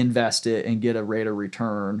 invest it, and get a rate of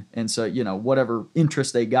return. And so, whatever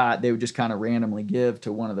interest they got, they would just kind of randomly give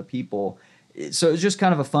to one of the people. So it was just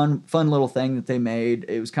kind of a fun little thing that they made.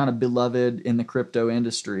 It was kind of beloved in the crypto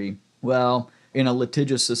industry. Well, in a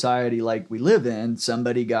litigious society like we live in,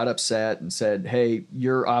 somebody got upset and said, hey,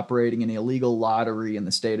 you're operating an illegal lottery in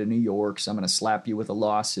the state of New York, so I'm going to slap you with a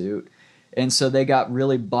lawsuit. And so they got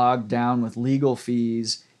really bogged down with legal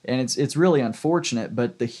fees. And it's really unfortunate,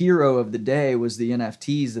 but the hero of the day was the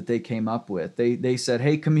NFTs that they came up with. They said,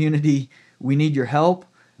 hey, community, we need your help.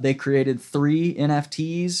 They created 3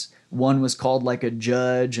 NFTs. One was called like a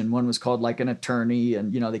judge and one was called like an attorney.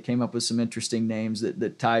 And, they came up with some interesting names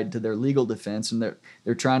that tied to their legal defense. And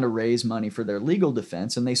they're trying to raise money for their legal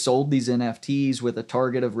defense. And they sold these NFTs with a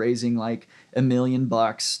target of raising like $1 million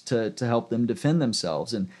to help them defend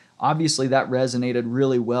themselves. And obviously, that resonated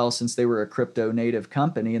really well since they were a crypto native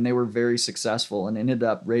company, and they were very successful and ended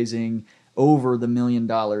up raising over the $1 million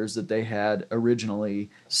that they had originally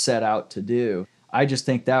set out to do. I just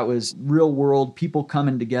think that was real world people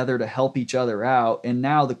coming together to help each other out. And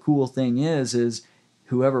now the cool thing is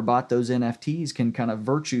whoever bought those NFTs can kind of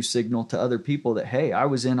virtue signal to other people that, hey, I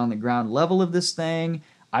was in on the ground level of this thing.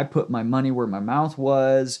 I put my money where my mouth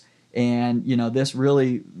was. And, this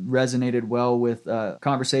really resonated well with a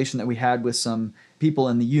conversation that we had with some people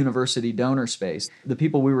in the university donor space. The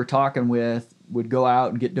people we were talking with would go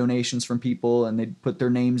out and get donations from people, and they'd put their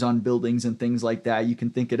names on buildings and things like that. You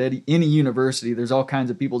can think at any university, there's all kinds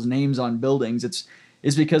of people's names on buildings.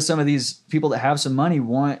 It's because some of these people that have some money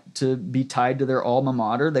want to be tied to their alma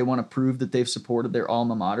mater. They want to prove that they've supported their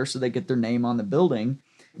alma mater, so they get their name on the building.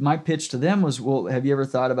 My pitch to them was, well, have you ever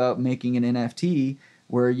thought about making an NFT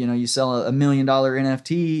where, you sell a $1 million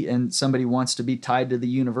NFT and somebody wants to be tied to the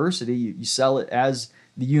university? You sell it as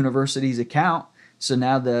the university's account. So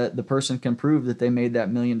now the person can prove that they made that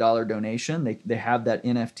 $1 million donation. They have that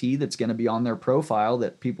NFT that's going to be on their profile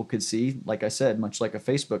that people could see. Like I said, much like a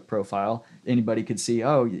Facebook profile, anybody could see,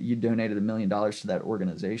 oh, you donated $1 million to that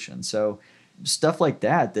organization. So stuff like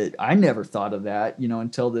that I never thought of that,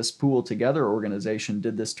 until this Pool Together organization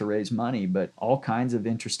did this to raise money. But all kinds of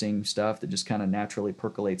interesting stuff that just kind of naturally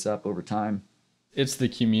percolates up over time. It's the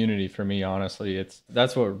community for me, honestly.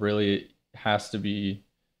 That's what really has to be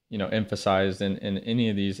emphasized in any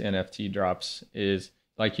of these NFT drops is,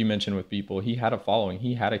 like you mentioned with Beepol, he had a following,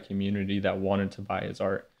 he had a community that wanted to buy his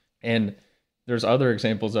art. And there's other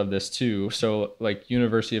examples of this too. So like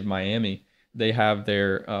University of Miami, they have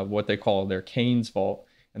their what they call their Canes Vault,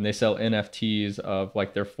 and they sell NFTs of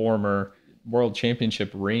like their former world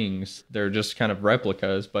championship rings. They're just kind of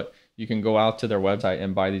replicas, but you can go out to their website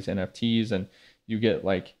and buy these NFTs, and you get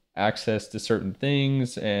like access to certain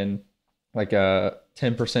things and like a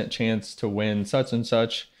 10% chance to win such and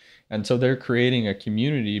such. And so they're creating a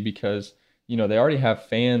community because, they already have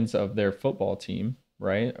fans of their football team,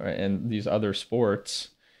 right? And these other sports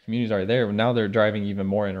communities are there. Now they're driving even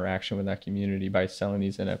more interaction with that community by selling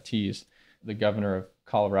these NFTs. The governor of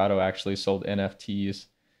Colorado actually sold NFTs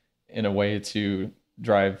in a way to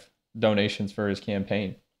drive donations for his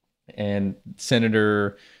campaign. And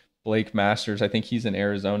Senator Blake Masters, I think he's in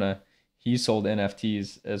Arizona, he sold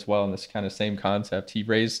NFTs as well in this kind of same concept. He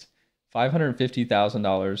raised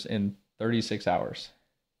 $550,000 in 36 hours.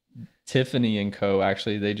 Tiffany & Co.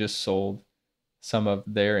 actually, they just sold some of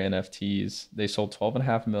their NFTs. They sold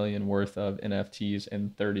 $12.5 million worth of NFTs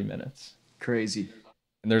in 30 minutes. Crazy.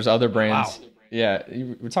 And there's other brands. Wow. Yeah,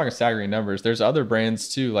 we're talking staggering numbers. There's other brands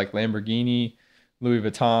too, like Lamborghini, Louis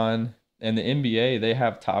Vuitton, and the NBA, they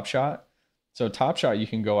have Top Shot. So Top Shot, you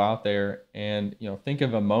can go out there and, think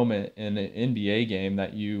of a moment in an NBA game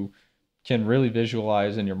that you can really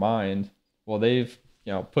visualize in your mind. Well, they've,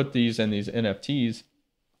 put these in these NFTs,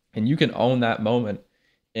 and you can own that moment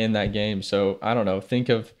in that game. So I don't know, think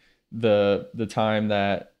of the time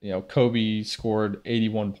that, Kobe scored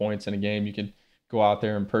 81 points in a game. You could go out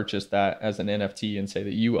there and purchase that as an NFT and say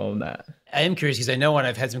that you own that. I am curious because I know when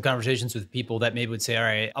I've had some conversations with people that maybe would say, all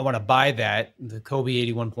right, I want to buy that, the Kobe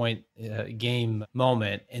 81 point game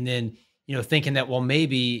moment. And then, thinking that, well,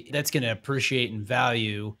 maybe that's going to appreciate in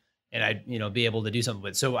value and I'd, be able to do something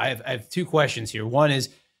with it. So I have two questions here. One is,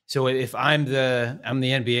 so if I'm the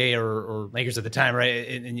NBA or Lakers at the time, right?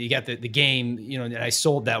 And you got the game, and I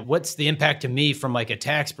sold that, what's the impact to me from like a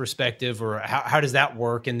tax perspective, or how does that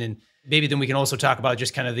work? And then maybe then we can also talk about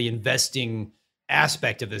just kind of the investing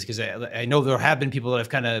aspect of this, because I know there have been people that have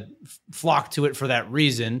kind of flocked to it for that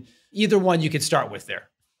reason. Either one you could start with there.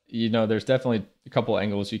 There's definitely a couple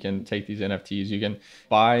angles you can take these NFTs. You can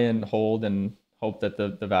buy and hold and hope that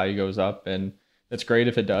the value goes up, and it's great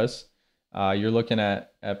if it does. You're looking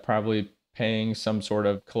at probably paying some sort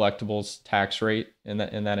of collectibles tax rate in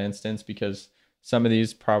that instance, because some of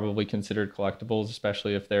these probably considered collectibles,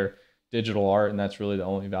 especially if they're digital art, and that's really the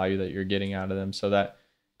only value that you're getting out of them. So that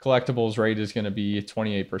collectibles rate is going to be a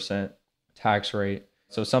 28% tax rate.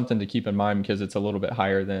 So something to keep in mind, because it's a little bit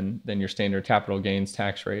higher than your standard capital gains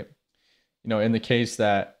tax rate. In the case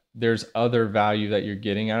that there's other value that you're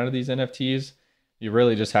getting out of these NFTs, you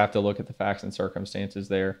really just have to look at the facts and circumstances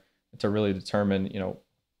there to really determine,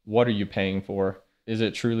 what are you paying for? Is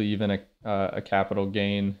it truly even a capital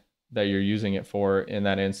gain that you're using it for in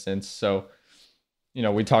that instance? So,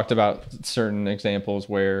 we talked about certain examples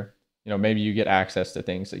where, maybe you get access to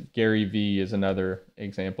things. Like Gary V is another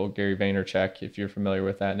example. Gary Vaynerchuk, if you're familiar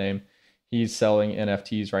with that name, he's selling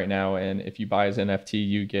NFTs right now. And if you buy his NFT,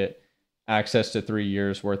 you get access to 3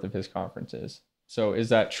 years worth of his conferences. So is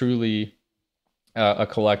that truly a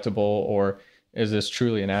collectible, or is this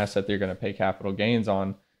truly an asset that you're going to pay capital gains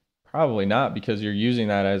on? Probably not, because you're using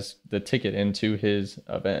that as the ticket into his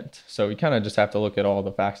event. So you kind of just have to look at all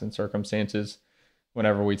the facts and circumstances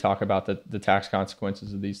whenever we talk about the tax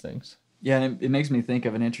consequences of these things. Yeah, and it makes me think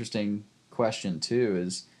of an interesting question too,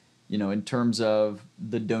 is, in terms of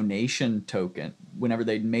the donation token, whenever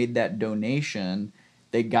they made that donation,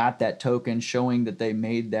 they got that token showing that they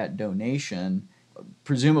made that donation.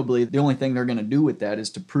 Presumably, the only thing they're going to do with that is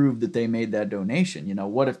to prove that they made that donation.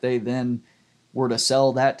 What if they then were to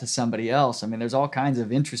sell that to somebody else? I mean, there's all kinds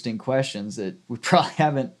of interesting questions that we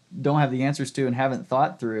probably don't have the answers to and haven't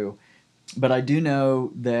thought through. But I do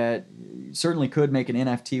know that you certainly could make an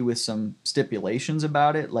NFT with some stipulations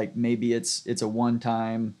about it. Like maybe it's a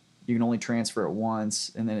one-time, you can only transfer it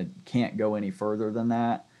once, and then it can't go any further than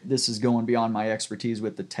that. This is going beyond my expertise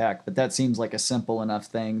with the tech, but that seems like a simple enough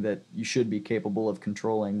thing that you should be capable of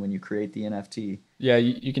controlling when you create the NFT. Yeah,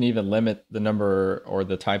 you can even limit the number or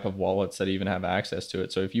the type of wallets that even have access to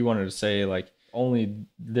it. So if you wanted to say like only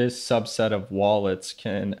this subset of wallets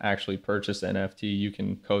can actually purchase NFT, you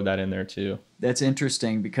can code that in there too. That's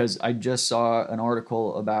interesting because I just saw an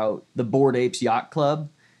article about the Bored Apes Yacht Club,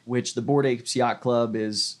 which the Bored Apes Yacht Club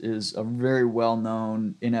is a very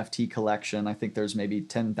well-known NFT collection. I think there's maybe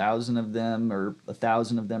 10,000 of them or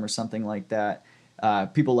 1,000 of them or something like that.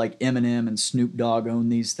 People like Eminem and Snoop Dogg own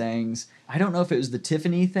these things. I don't know if it was the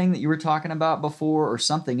Tiffany thing that you were talking about before or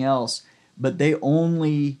something else, but they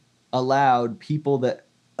only allowed people that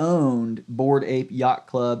owned Bored Ape Yacht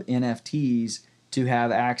Club NFTs to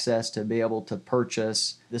have access to be able to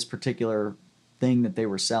purchase this particular thing that they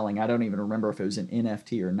were selling. I don't even remember if it was an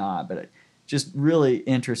NFT or not, but it just really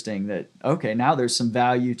interesting that, okay, now there's some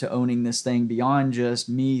value to owning this thing beyond just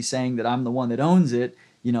me saying that I'm the one that owns it.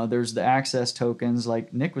 There's the access tokens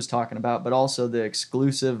like Nik was talking about, but also the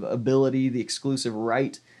exclusive ability, the exclusive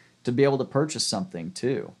right to be able to purchase something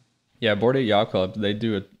too. Yeah, Bored Ape Yacht Club, they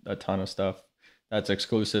do a ton of stuff that's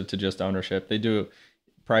exclusive to just ownership. They do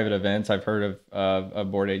private events. I've heard of a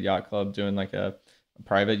Bored Ape Yacht Club doing like a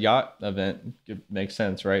private yacht event. It makes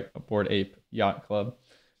sense, right? A Bored Ape Yacht Club.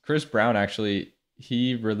 Chris Brown, actually,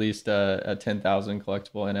 he released a 10,000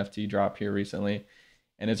 collectible NFT drop here recently.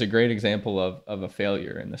 And it's a great example of a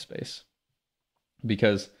failure in the space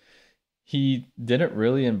because he didn't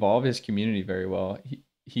really involve his community very well.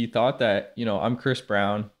 He thought that, I'm Chris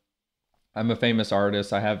Brown. I'm a famous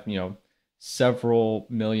artist. I have, several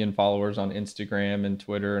million followers on Instagram and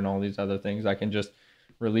Twitter and all these other things. I can just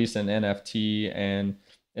release an NFT and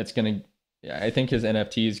it's going to, I think his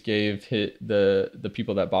NFTs gave the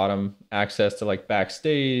people that bought them access to like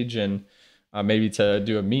backstage and maybe to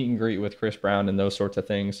do a meet and greet with Chris Brown and those sorts of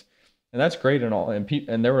things. And that's great and all.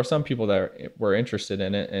 And there were some people that were interested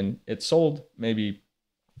in it, and it sold maybe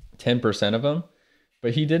 10% of them,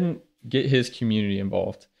 but he didn't get his community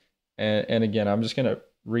involved. And again, I'm just going to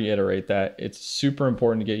reiterate that it's super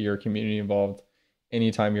important to get your community involved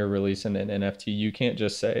anytime you're releasing an NFT. You can't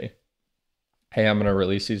just say, hey, I'm going to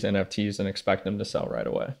release these NFTs and expect them to sell right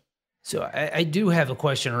away. So I do have a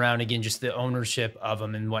question around, again, just the ownership of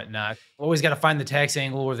them and whatnot. Always got to find the tax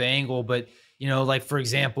angle or the angle, but like for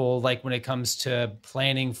example, like when it comes to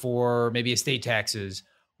planning for maybe estate taxes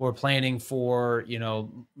or planning for,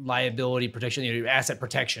 liability protection, asset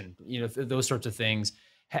protection, those sorts of things.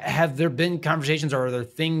 Have there been conversations or are there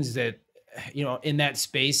things that, in that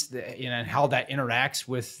space that, and how that interacts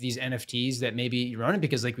with these NFTs that maybe you're running?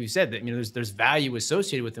 Because like we've said that, there's value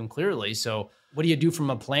associated with them clearly. So what do you do from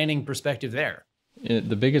a planning perspective there?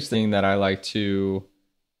 The biggest thing that I like to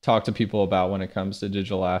talk to people about when it comes to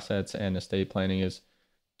digital assets and estate planning is,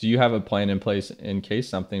 do you have a plan in place in case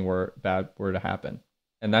something bad were to happen?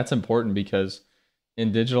 And that's important because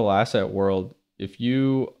in digital asset world, if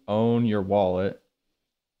you own your wallet,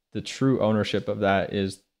 the true ownership of that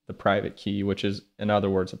is the private key, which is, in other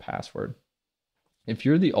words, a password. If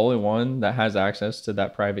you're the only one that has access to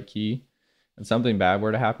that private key and something bad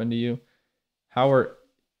were to happen to you, how are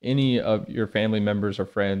any of your family members or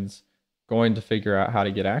friends going to figure out how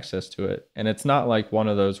to get access to it? And it's not like one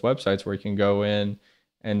of those websites where you can go in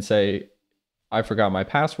and say, I forgot my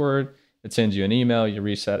password. It sends you an email, you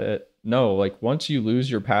reset it. No, like once you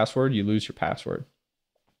lose your password, you lose your password.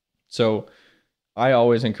 So I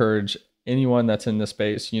always encourage anyone that's in this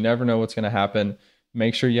space, you never know what's going to happen.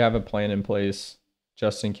 Make sure you have a plan in place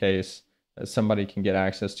just in case that somebody can get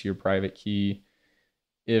access to your private key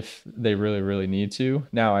if they really, really need to.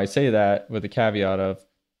 Now, I say that with a caveat of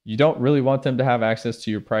you don't really want them to have access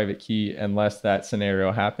to your private key unless that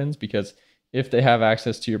scenario happens, because if they have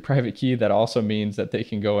access to your private key, that also means that they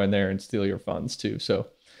can go in there and steal your funds too. So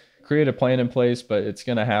create a plan in place, but it's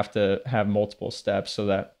going to have multiple steps so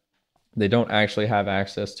that they don't actually have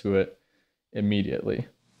access to it immediately.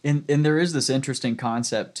 And there is this interesting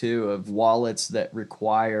concept too of wallets that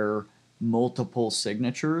require multiple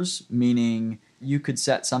signatures, meaning you could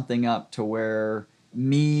set something up to where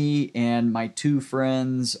me and my two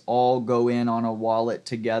friends all go in on a wallet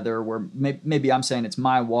together, where maybe I'm saying it's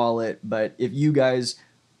my wallet, but if you guys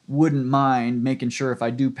wouldn't mind making sure if I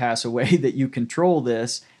do pass away that you control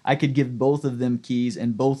this, I could give both of them keys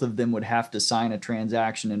and both of them would have to sign a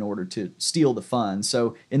transaction in order to steal the funds.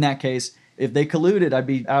 So in that case, if they colluded, I'd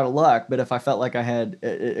be out of luck. But if I felt like I had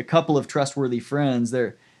a couple of trustworthy friends,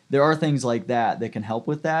 there are things like that can help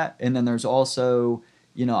with that. And then there's also,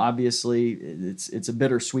 obviously it's a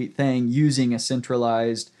bittersweet thing using a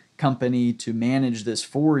centralized company to manage this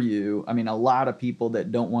for you. I mean, a lot of people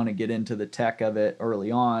that don't want to get into the tech of it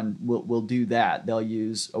early on will do that. They'll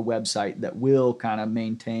use a website that will kind of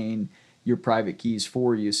maintain your private keys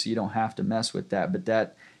for you, so you don't have to mess with that. But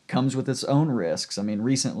that comes with its own risks. I mean,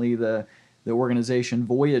 recently the organization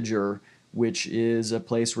Voyager, which is a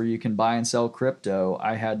place where you can buy and sell crypto,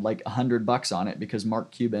 I had like $100 on it because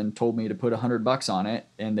Mark Cuban told me to put $100 on it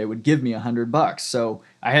and they would give me $100. So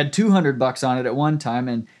I had $200 on it at one time,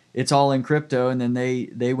 and it's all in crypto, and then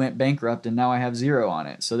they went bankrupt and now I have zero on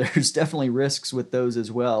it. So there's definitely risks with those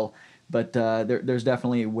as well. But there's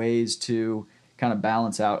definitely ways to kind of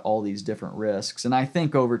balance out all these different risks. And I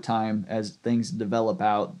think over time, as things develop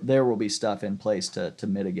out, there will be stuff in place to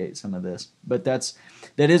mitigate some of this. But that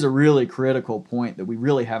is a really critical point that we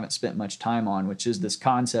really haven't spent much time on, which is this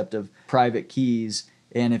concept of private keys.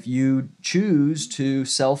 And if you choose to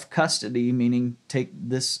self-custody, meaning take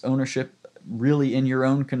this ownership really in your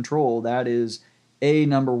own control, that is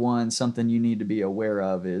number one, something you need to be aware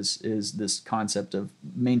of is this concept of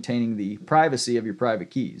maintaining the privacy of your private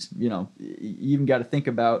keys. You even got to think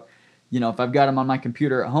about, if I've got them on my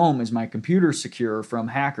computer at home, is my computer secure from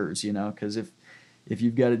hackers? Because if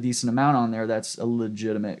you've got a decent amount on there, that's a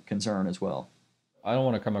legitimate concern as well. I don't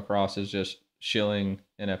want to come across as just shilling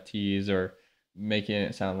NFTs or making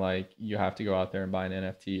it sound like you have to go out there and buy an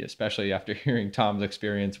NFT, especially after hearing Tom's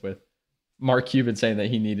experience with Mark Cuban saying that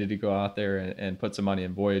he needed to go out there and put some money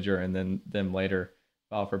in Voyager and then them later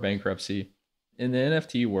file for bankruptcy. In the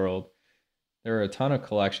NFT world, there are a ton of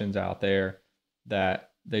collections out there that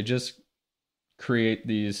they just create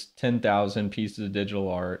these 10,000 pieces of digital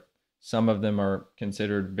art. Some of them are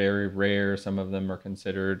considered very rare. Some of them are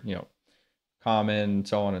considered, common,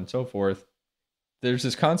 so on and so forth. There's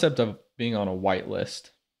this concept of being on a whitelist,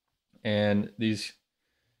 and these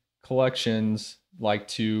collections like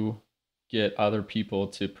to get other people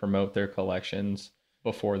to promote their collections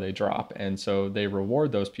before they drop. And so they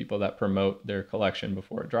reward those people that promote their collection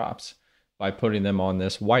before it drops by putting them on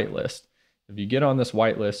this whitelist. If you get on this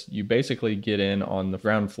whitelist, you basically get in on the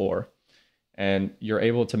ground floor, and you're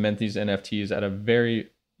able to mint these NFTs at a very,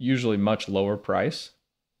 usually much lower price.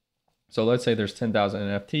 So let's say there's 10,000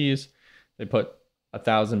 NFTs. They put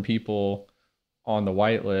 1,000 people on the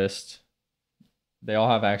whitelist. They all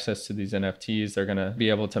have access to these NFTs. They're going to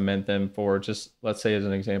be able to mint them for just, let's say as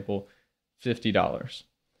an example, $50.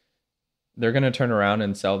 They're going to turn around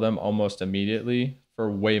and sell them almost immediately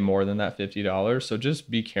for way more than that $50. So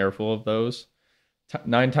just be careful of those.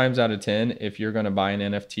 9 times out of 10, if you're going to buy an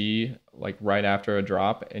NFT like right after a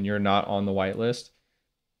drop and you're not on the whitelist,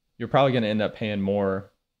 you're probably going to end up paying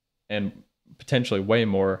more, and potentially way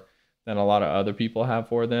more than a lot of other people have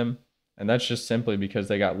for them. And that's just simply because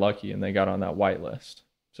they got lucky and they got on that whitelist.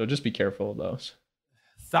 So just be careful of those.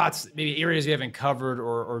 Thoughts, maybe areas we haven't covered,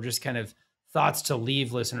 or just kind of thoughts to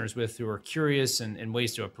leave listeners with who are curious and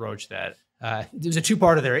ways to approach that. There's a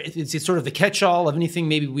two-parter there. It's sort of the catch-all of anything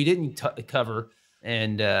maybe we didn't cover,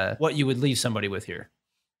 and what you would leave somebody with here.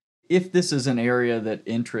 If this is an area that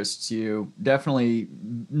interests you, definitely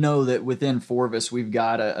know that within Forvis, we've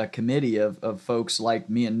got a committee of folks like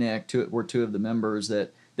me and Nick. We're two of the members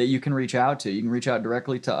that you can reach out to. You can reach out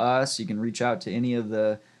directly to us. You can reach out to any of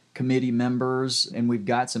the committee members, and we've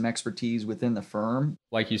got some expertise within the firm.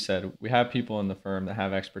 Like you said, we have people in the firm that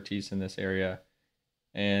have expertise in this area.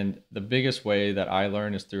 And the biggest way that I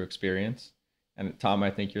learn is through experience. And Tom, I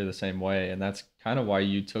think you're the same way. And that's kind of why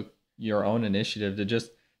you took your own initiative to just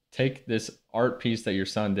take this art piece that your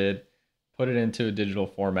son did, put it into a digital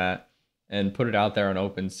format, and put it out there on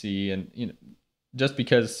OpenSea. And, just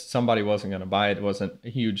because somebody wasn't going to buy it, it wasn't a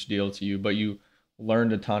huge deal to you, but you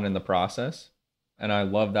learned a ton in the process. And I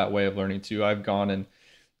love that way of learning too. I've gone and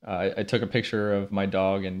I took a picture of my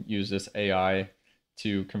dog and used this AI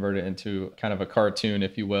to convert it into kind of a cartoon,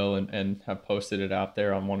 if you will, and have posted it out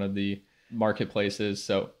there on one of the marketplaces.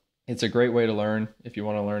 So it's a great way to learn if you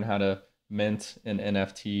want to learn how to mint an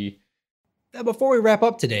NFT. Now, before we wrap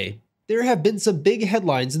up today, there have been some big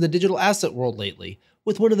headlines in the digital asset world lately,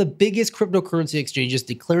 with one of the biggest cryptocurrency exchanges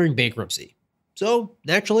declaring bankruptcy. So,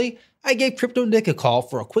 naturally, I gave Crypto Nik a call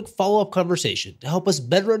for a quick follow-up conversation to help us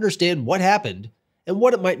better understand what happened and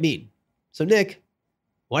what it might mean. So, Nik,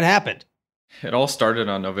 what happened? It all started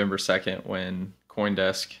on November 2nd when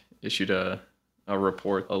CoinDesk issued a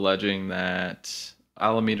report alleging that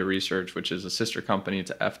Alameda Research, which is a sister company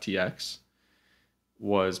to FTX,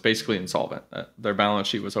 was basically insolvent. Their balance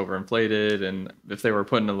sheet was overinflated, and if they were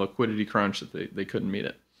put in a liquidity crunch, they couldn't meet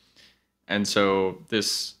it. And so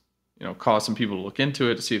this, caused some people to look into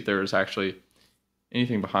it to see if there was actually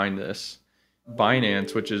anything behind this.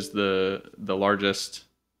 Binance, which is the largest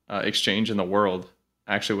exchange in the world,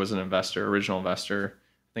 actually was an original investor,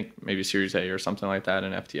 I think maybe Series A or something like that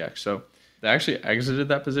in FTX. So they actually exited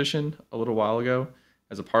that position a little while ago.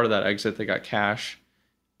 As a part of that exit, they got cash,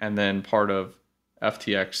 and then part of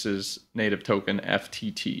FTX's native token,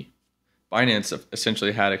 FTT. Binance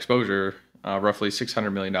essentially had exposure, roughly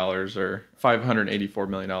 $600 million or $584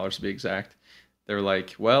 million to be exact. They're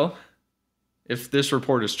like, well, if this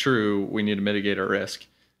report is true, we need to mitigate our risk.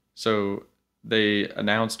 So they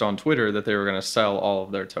announced on Twitter that they were going to sell all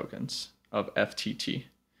of their tokens of FTT.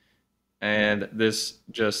 And this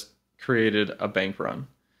just created a bank run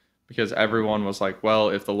because everyone was like, well,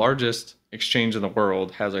 if the largest exchange in the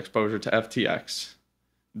world has exposure to FTX,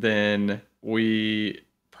 then we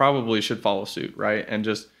probably should follow suit, right? And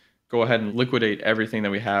just go ahead and liquidate everything that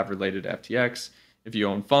we have related to FTX. If you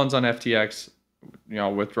own funds on FTX,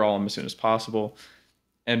 withdraw them as soon as possible.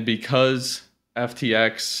 And because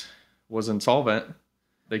FTX was insolvent,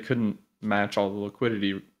 they couldn't match all the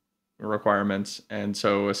liquidity requirements. And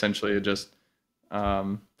so essentially it just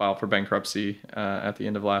filed for bankruptcy at the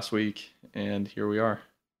end of last week. And here we are.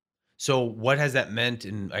 So what has that meant?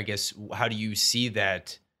 And I guess, how do you see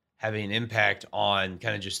that having an impact on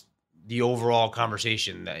kind of just the overall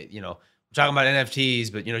conversation that, we're talking about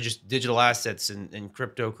NFTs, but, just digital assets and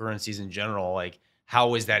cryptocurrencies in general, like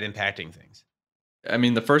how is that impacting things? I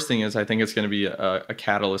mean, the first thing is I think it's going to be a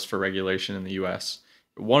catalyst for regulation in the US.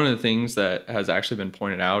 One of the things that has actually been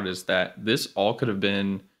pointed out is that this all could have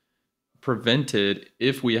been prevented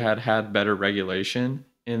if we had better regulation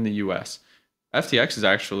in the US. FTX is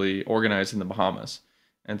actually organized in the Bahamas.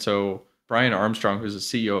 And so Brian Armstrong, who's the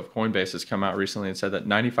CEO of Coinbase, has come out recently and said that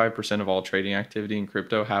 95% of all trading activity in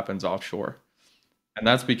crypto happens offshore. And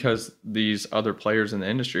that's because these other players in the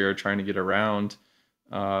industry are trying to get around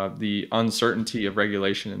the uncertainty of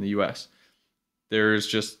regulation in the US. There's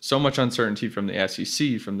just so much uncertainty from the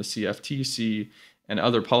SEC, from the CFTC, and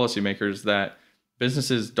other policymakers that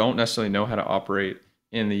businesses don't necessarily know how to operate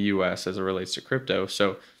in the US as it relates to crypto.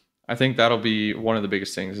 So I think that'll be one of the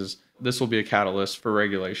biggest things, is this will be a catalyst for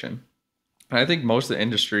regulation. And I think most of the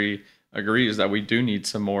industry agrees that we do need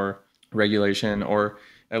some more regulation, or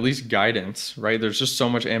at least guidance, right? There's just so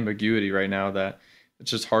much ambiguity right now that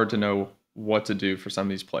it's just hard to know what to do for some of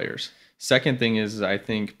these players. Second thing is, I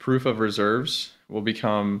think proof of reserves will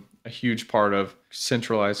become a huge part of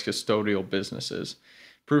centralized custodial businesses.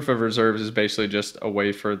 Proof of reserves is basically just a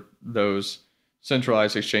way for those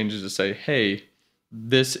centralized exchanges to say, hey,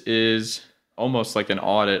 this is almost like an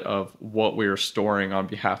audit of what we are storing on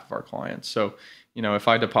behalf of our clients. So, if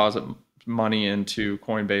I deposit money into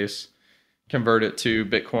Coinbase, convert it to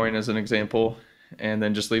Bitcoin as an example, and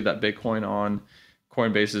then just leave that Bitcoin on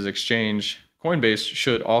Coinbase's exchange, Coinbase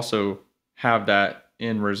should also have that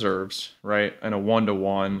in reserves, right? In a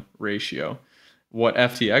 1-to-1 ratio. What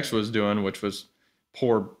FTX was doing, which was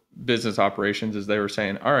poor business operations, is they were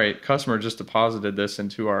saying, all right, customer just deposited this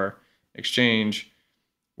into our exchange.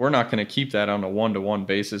 We're not going to keep that on a 1-to-1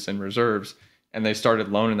 basis in reserves. And they started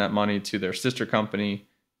loaning that money to their sister company,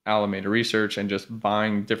 Alameda Research, and just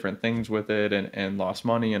buying different things with it and lost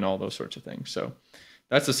money and all those sorts of things. So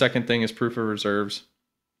that's the second thing, is proof of reserves.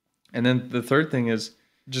 And then the third thing is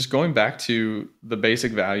just going back to the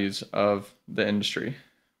basic values of the industry.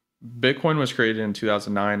 Bitcoin was created in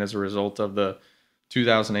 2009 as a result of the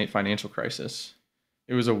 2008 financial crisis.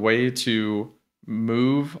 It was a way to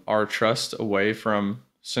move our trust away from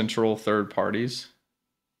central third parties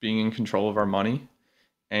being in control of our money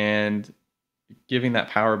and giving that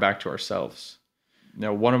power back to ourselves.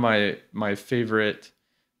 Now, one of my favorite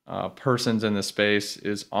persons in this space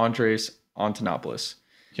is Andres Antonopoulos.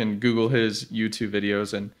 You can Google his YouTube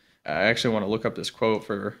videos, and I actually want to look up this quote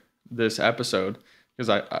for this episode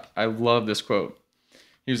because I love this quote.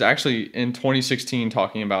 He was actually in 2016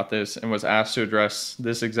 talking about this and was asked to address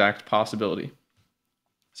this exact possibility.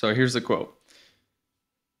 So here's the quote.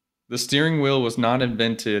 The steering wheel was not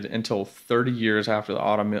invented until 30 years after the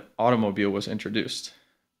automobile was introduced.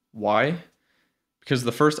 Why? Because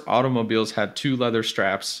the first automobiles had two leather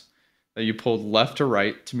straps that you pulled left to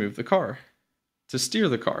right to move the car, to steer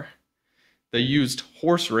the car. They used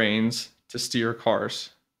horse reins to steer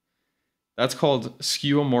cars. That's called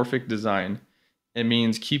skeuomorphic design. It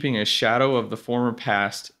means keeping a shadow of the former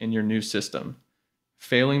past in your new system,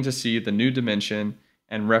 failing to see the new dimension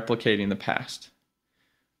and replicating the past.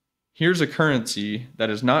 Here's a currency that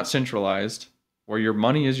is not centralized, where your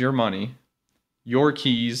money is your money, your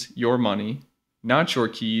keys, your money, not your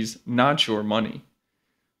keys, not your money.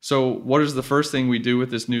 So what is the first thing we do with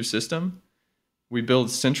this new system? We build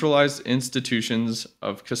centralized institutions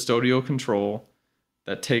of custodial control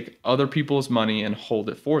that take other people's money and hold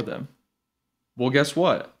it for them. Well, guess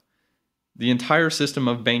what? The entire system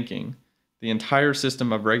of banking, the entire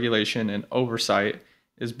system of regulation and oversight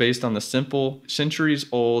is based on the simple,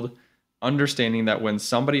 centuries-old understanding that when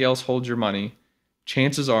somebody else holds your money,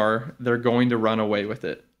 chances are they're going to run away with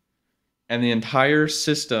it. And the entire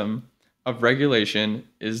system of regulation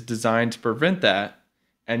is designed to prevent that,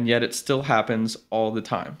 and yet it still happens all the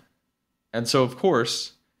time. And so, of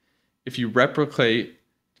course, if you replicate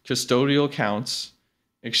custodial accounts,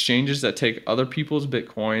 exchanges that take other people's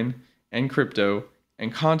Bitcoin and crypto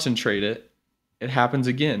and concentrate it, it happens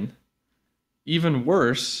again. Even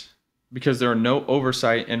worse, because there are no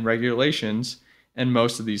oversight and regulations in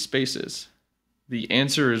most of these spaces. The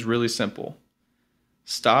answer is really simple.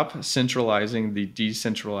 Stop centralizing the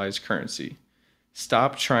decentralized currency.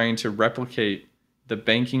 Stop trying to replicate the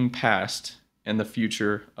banking past and the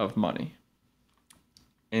future of money.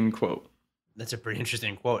 End quote. That's a pretty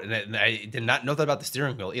interesting quote. And I did not know that about the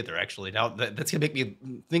steering wheel either, actually. Now, that's going to make me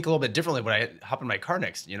think a little bit differently when I hop in my car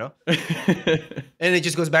next, you know? And it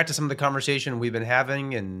just goes back to some of the conversation we've been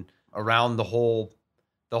having and around the whole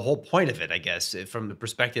point of it, I guess, from the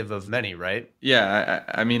perspective of many, right? Yeah,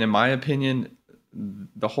 I mean, in my opinion,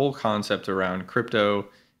 the whole concept around crypto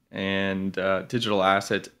and digital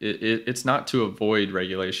assets, it's not to avoid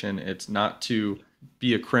regulation. It's not to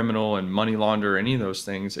be a criminal and money launder or any of those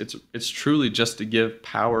things. It's truly just to give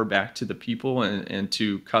power back to the people and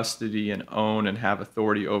to custody and own and have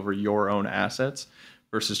authority over your own assets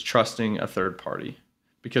versus trusting a third party.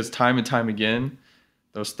 Because time and time again,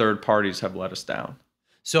 those third parties have let us down.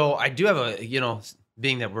 So I do have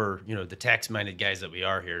being that we're, the tax-minded guys that we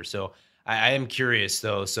are here. So I am curious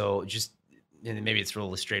though. So just, and maybe it's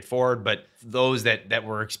really straightforward, but those that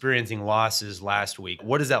were experiencing losses last week,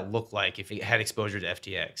 what does that look like if you had exposure to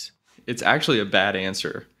FTX? It's actually a bad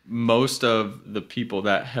answer. Most of the people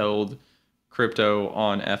that held crypto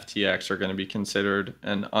on FTX are going to be considered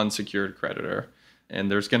an unsecured creditor.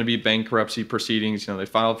 And there's going to be bankruptcy proceedings. They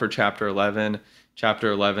filed for Chapter 11.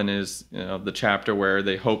 Chapter 11 is the chapter where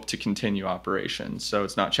they hope to continue operations. So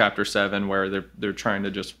it's not Chapter 7 where they're trying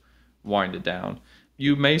to just wind it down.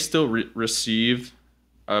 You may still receive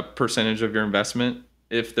a percentage of your investment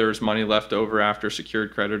if there's money left over after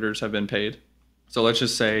secured creditors have been paid. So let's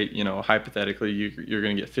just say, hypothetically, you're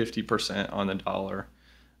going to get 50% on the dollar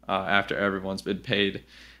after everyone's been paid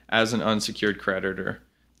as an unsecured creditor.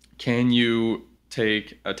 Can you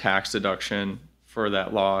take a tax deduction for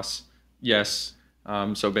that loss? Yes.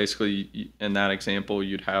 So basically, in that example,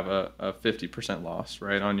 you'd have a 50% loss,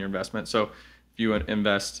 right, on your investment. So if you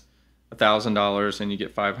invest $1,000 and you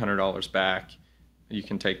get $500 back, you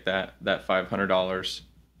can take that $500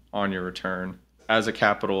 on your return as a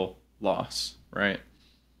capital loss, right?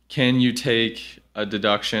 Can you take a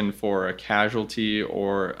deduction for a casualty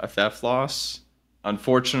or a theft loss?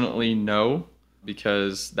 Unfortunately, no,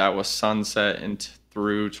 because that was sunset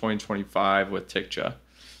through 2025 with TICJA.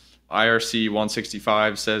 IRC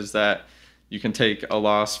 165 says that you can take a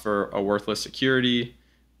loss for a worthless security,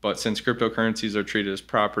 but since cryptocurrencies are treated as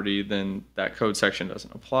property, then that code section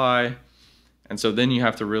doesn't apply. And so then you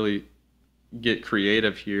have to really get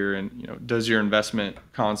creative here. And, does your investment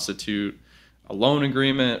constitute a loan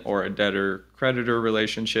agreement or a debtor-creditor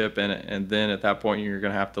relationship? And then at that point, you're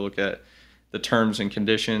going to have to look at the terms and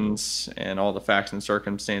conditions and all the facts and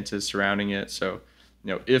circumstances surrounding it. So,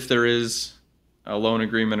 if there is a loan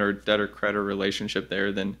agreement or debtor-creditor relationship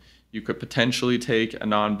there, then you could potentially take a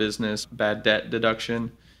non-business bad debt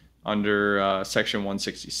deduction under Section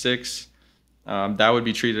 166. That would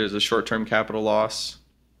be treated as a short-term capital loss.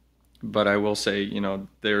 But I will say,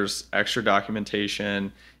 there's extra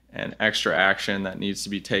documentation and extra action that needs to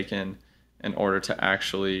be taken in order to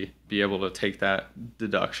actually be able to take that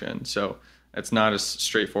deduction. So it's not as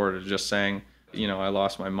straightforward as just saying, I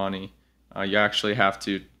lost my money. You actually have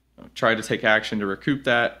to try to take action to recoup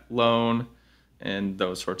that loan and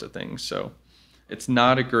those sorts of things. So it's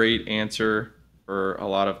not a great answer for a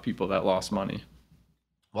lot of people that lost money.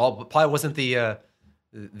 Well, it probably wasn't the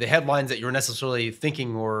headlines that you were necessarily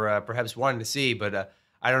thinking or perhaps wanting to see, but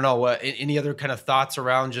I don't know what any other kind of thoughts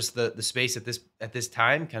around just the space at this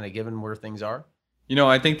time, kind of given where things are.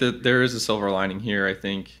 I think that there is a silver lining here. I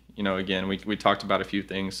think, again, we talked about a few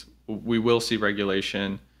things. We will see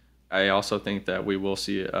regulation. I also think that we will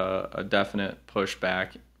see a definite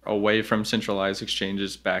pushback away from centralized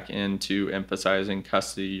exchanges back into emphasizing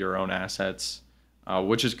custody your own assets,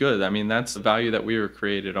 which is good. I mean, that's the value that we were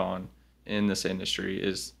created on in this industry,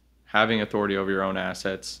 is having authority over your own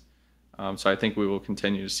assets. So I think we will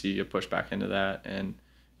continue to see a pushback into that. And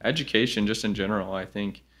education just in general, I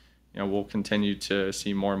think, we'll continue to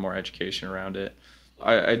see more and more education around it.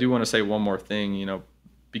 I do want to say one more thing,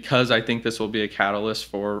 because I think this will be a catalyst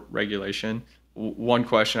for regulation. One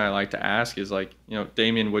question I like to ask is like,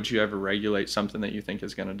 Damien, would you ever regulate something that you think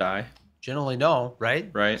is going to die? Generally, no, right?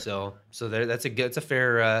 Right. So that's a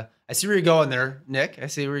fair. I see where you're going there, Nick. I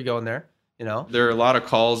see where you're going there. There are a lot of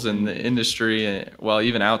calls in the industry, well,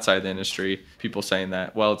 even outside the industry, people saying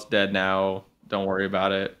that, well, it's dead now, don't worry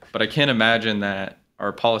about it. But I can't imagine that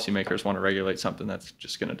our policymakers want to regulate something that's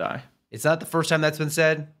just going to die. It's not the first time that's been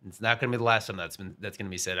said. It's not going to be the last time that's going to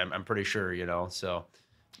be said. I'm pretty sure, So,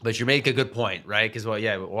 but you make a good point, right? Because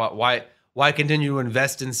why continue to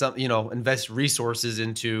invest in some, invest resources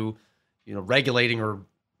into, regulating or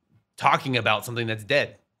talking about something that's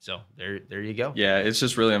dead. So there you go. Yeah, it's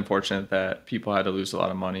just really unfortunate that people had to lose a lot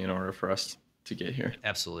of money in order for us to get here.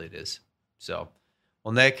 Absolutely, it is. So,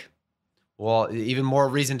 well, Nick, even more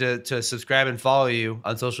reason to subscribe and follow you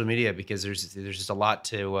on social media, because there's just a lot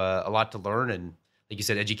to learn, and like you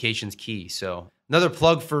said, education's key. So another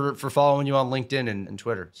plug for following you on LinkedIn and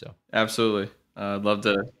Twitter. So absolutely, I'd love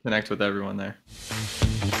to connect with everyone there.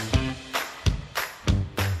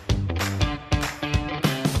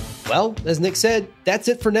 Well, as Nick said, that's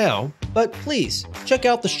it for now. But please check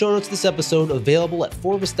out the show notes of this episode, available at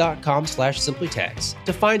forvis.com/simplytax,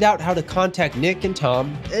 to find out how to contact Nik and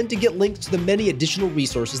Tom, and to get links to the many additional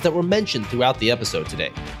resources that were mentioned throughout the episode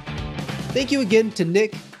today. Thank you again to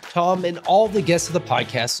Nik, Tom, and all the guests of the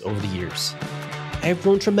podcast over the years. I have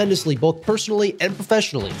grown tremendously, both personally and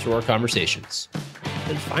professionally, through our conversations.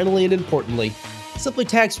 And finally and importantly, Simply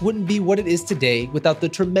Tax wouldn't be what it is today without the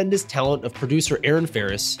tremendous talent of producer Aaron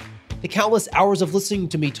Ferris, the countless hours of listening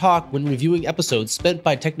to me talk when reviewing episodes spent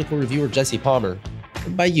by technical reviewer Jesse Palmer,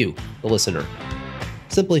 and by you, the listener.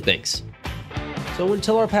 Simply thanks. So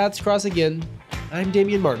until our paths cross again, I'm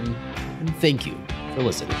Damien Martin, and thank you for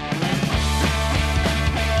listening.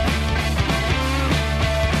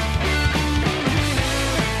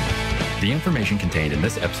 The information contained in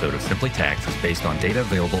this episode of Simply Tax is based on data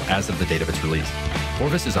available as of the date of its release.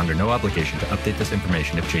 Forvis is under no obligation to update this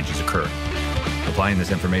information if changes occur. Applying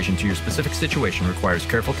this information to your specific situation requires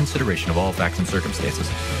careful consideration of all facts and circumstances.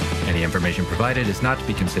 Any information provided is not to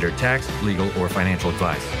be considered tax, legal, or financial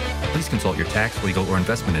advice. Please consult your tax, legal, or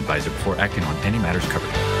investment advisor before acting on any matters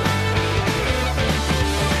covered.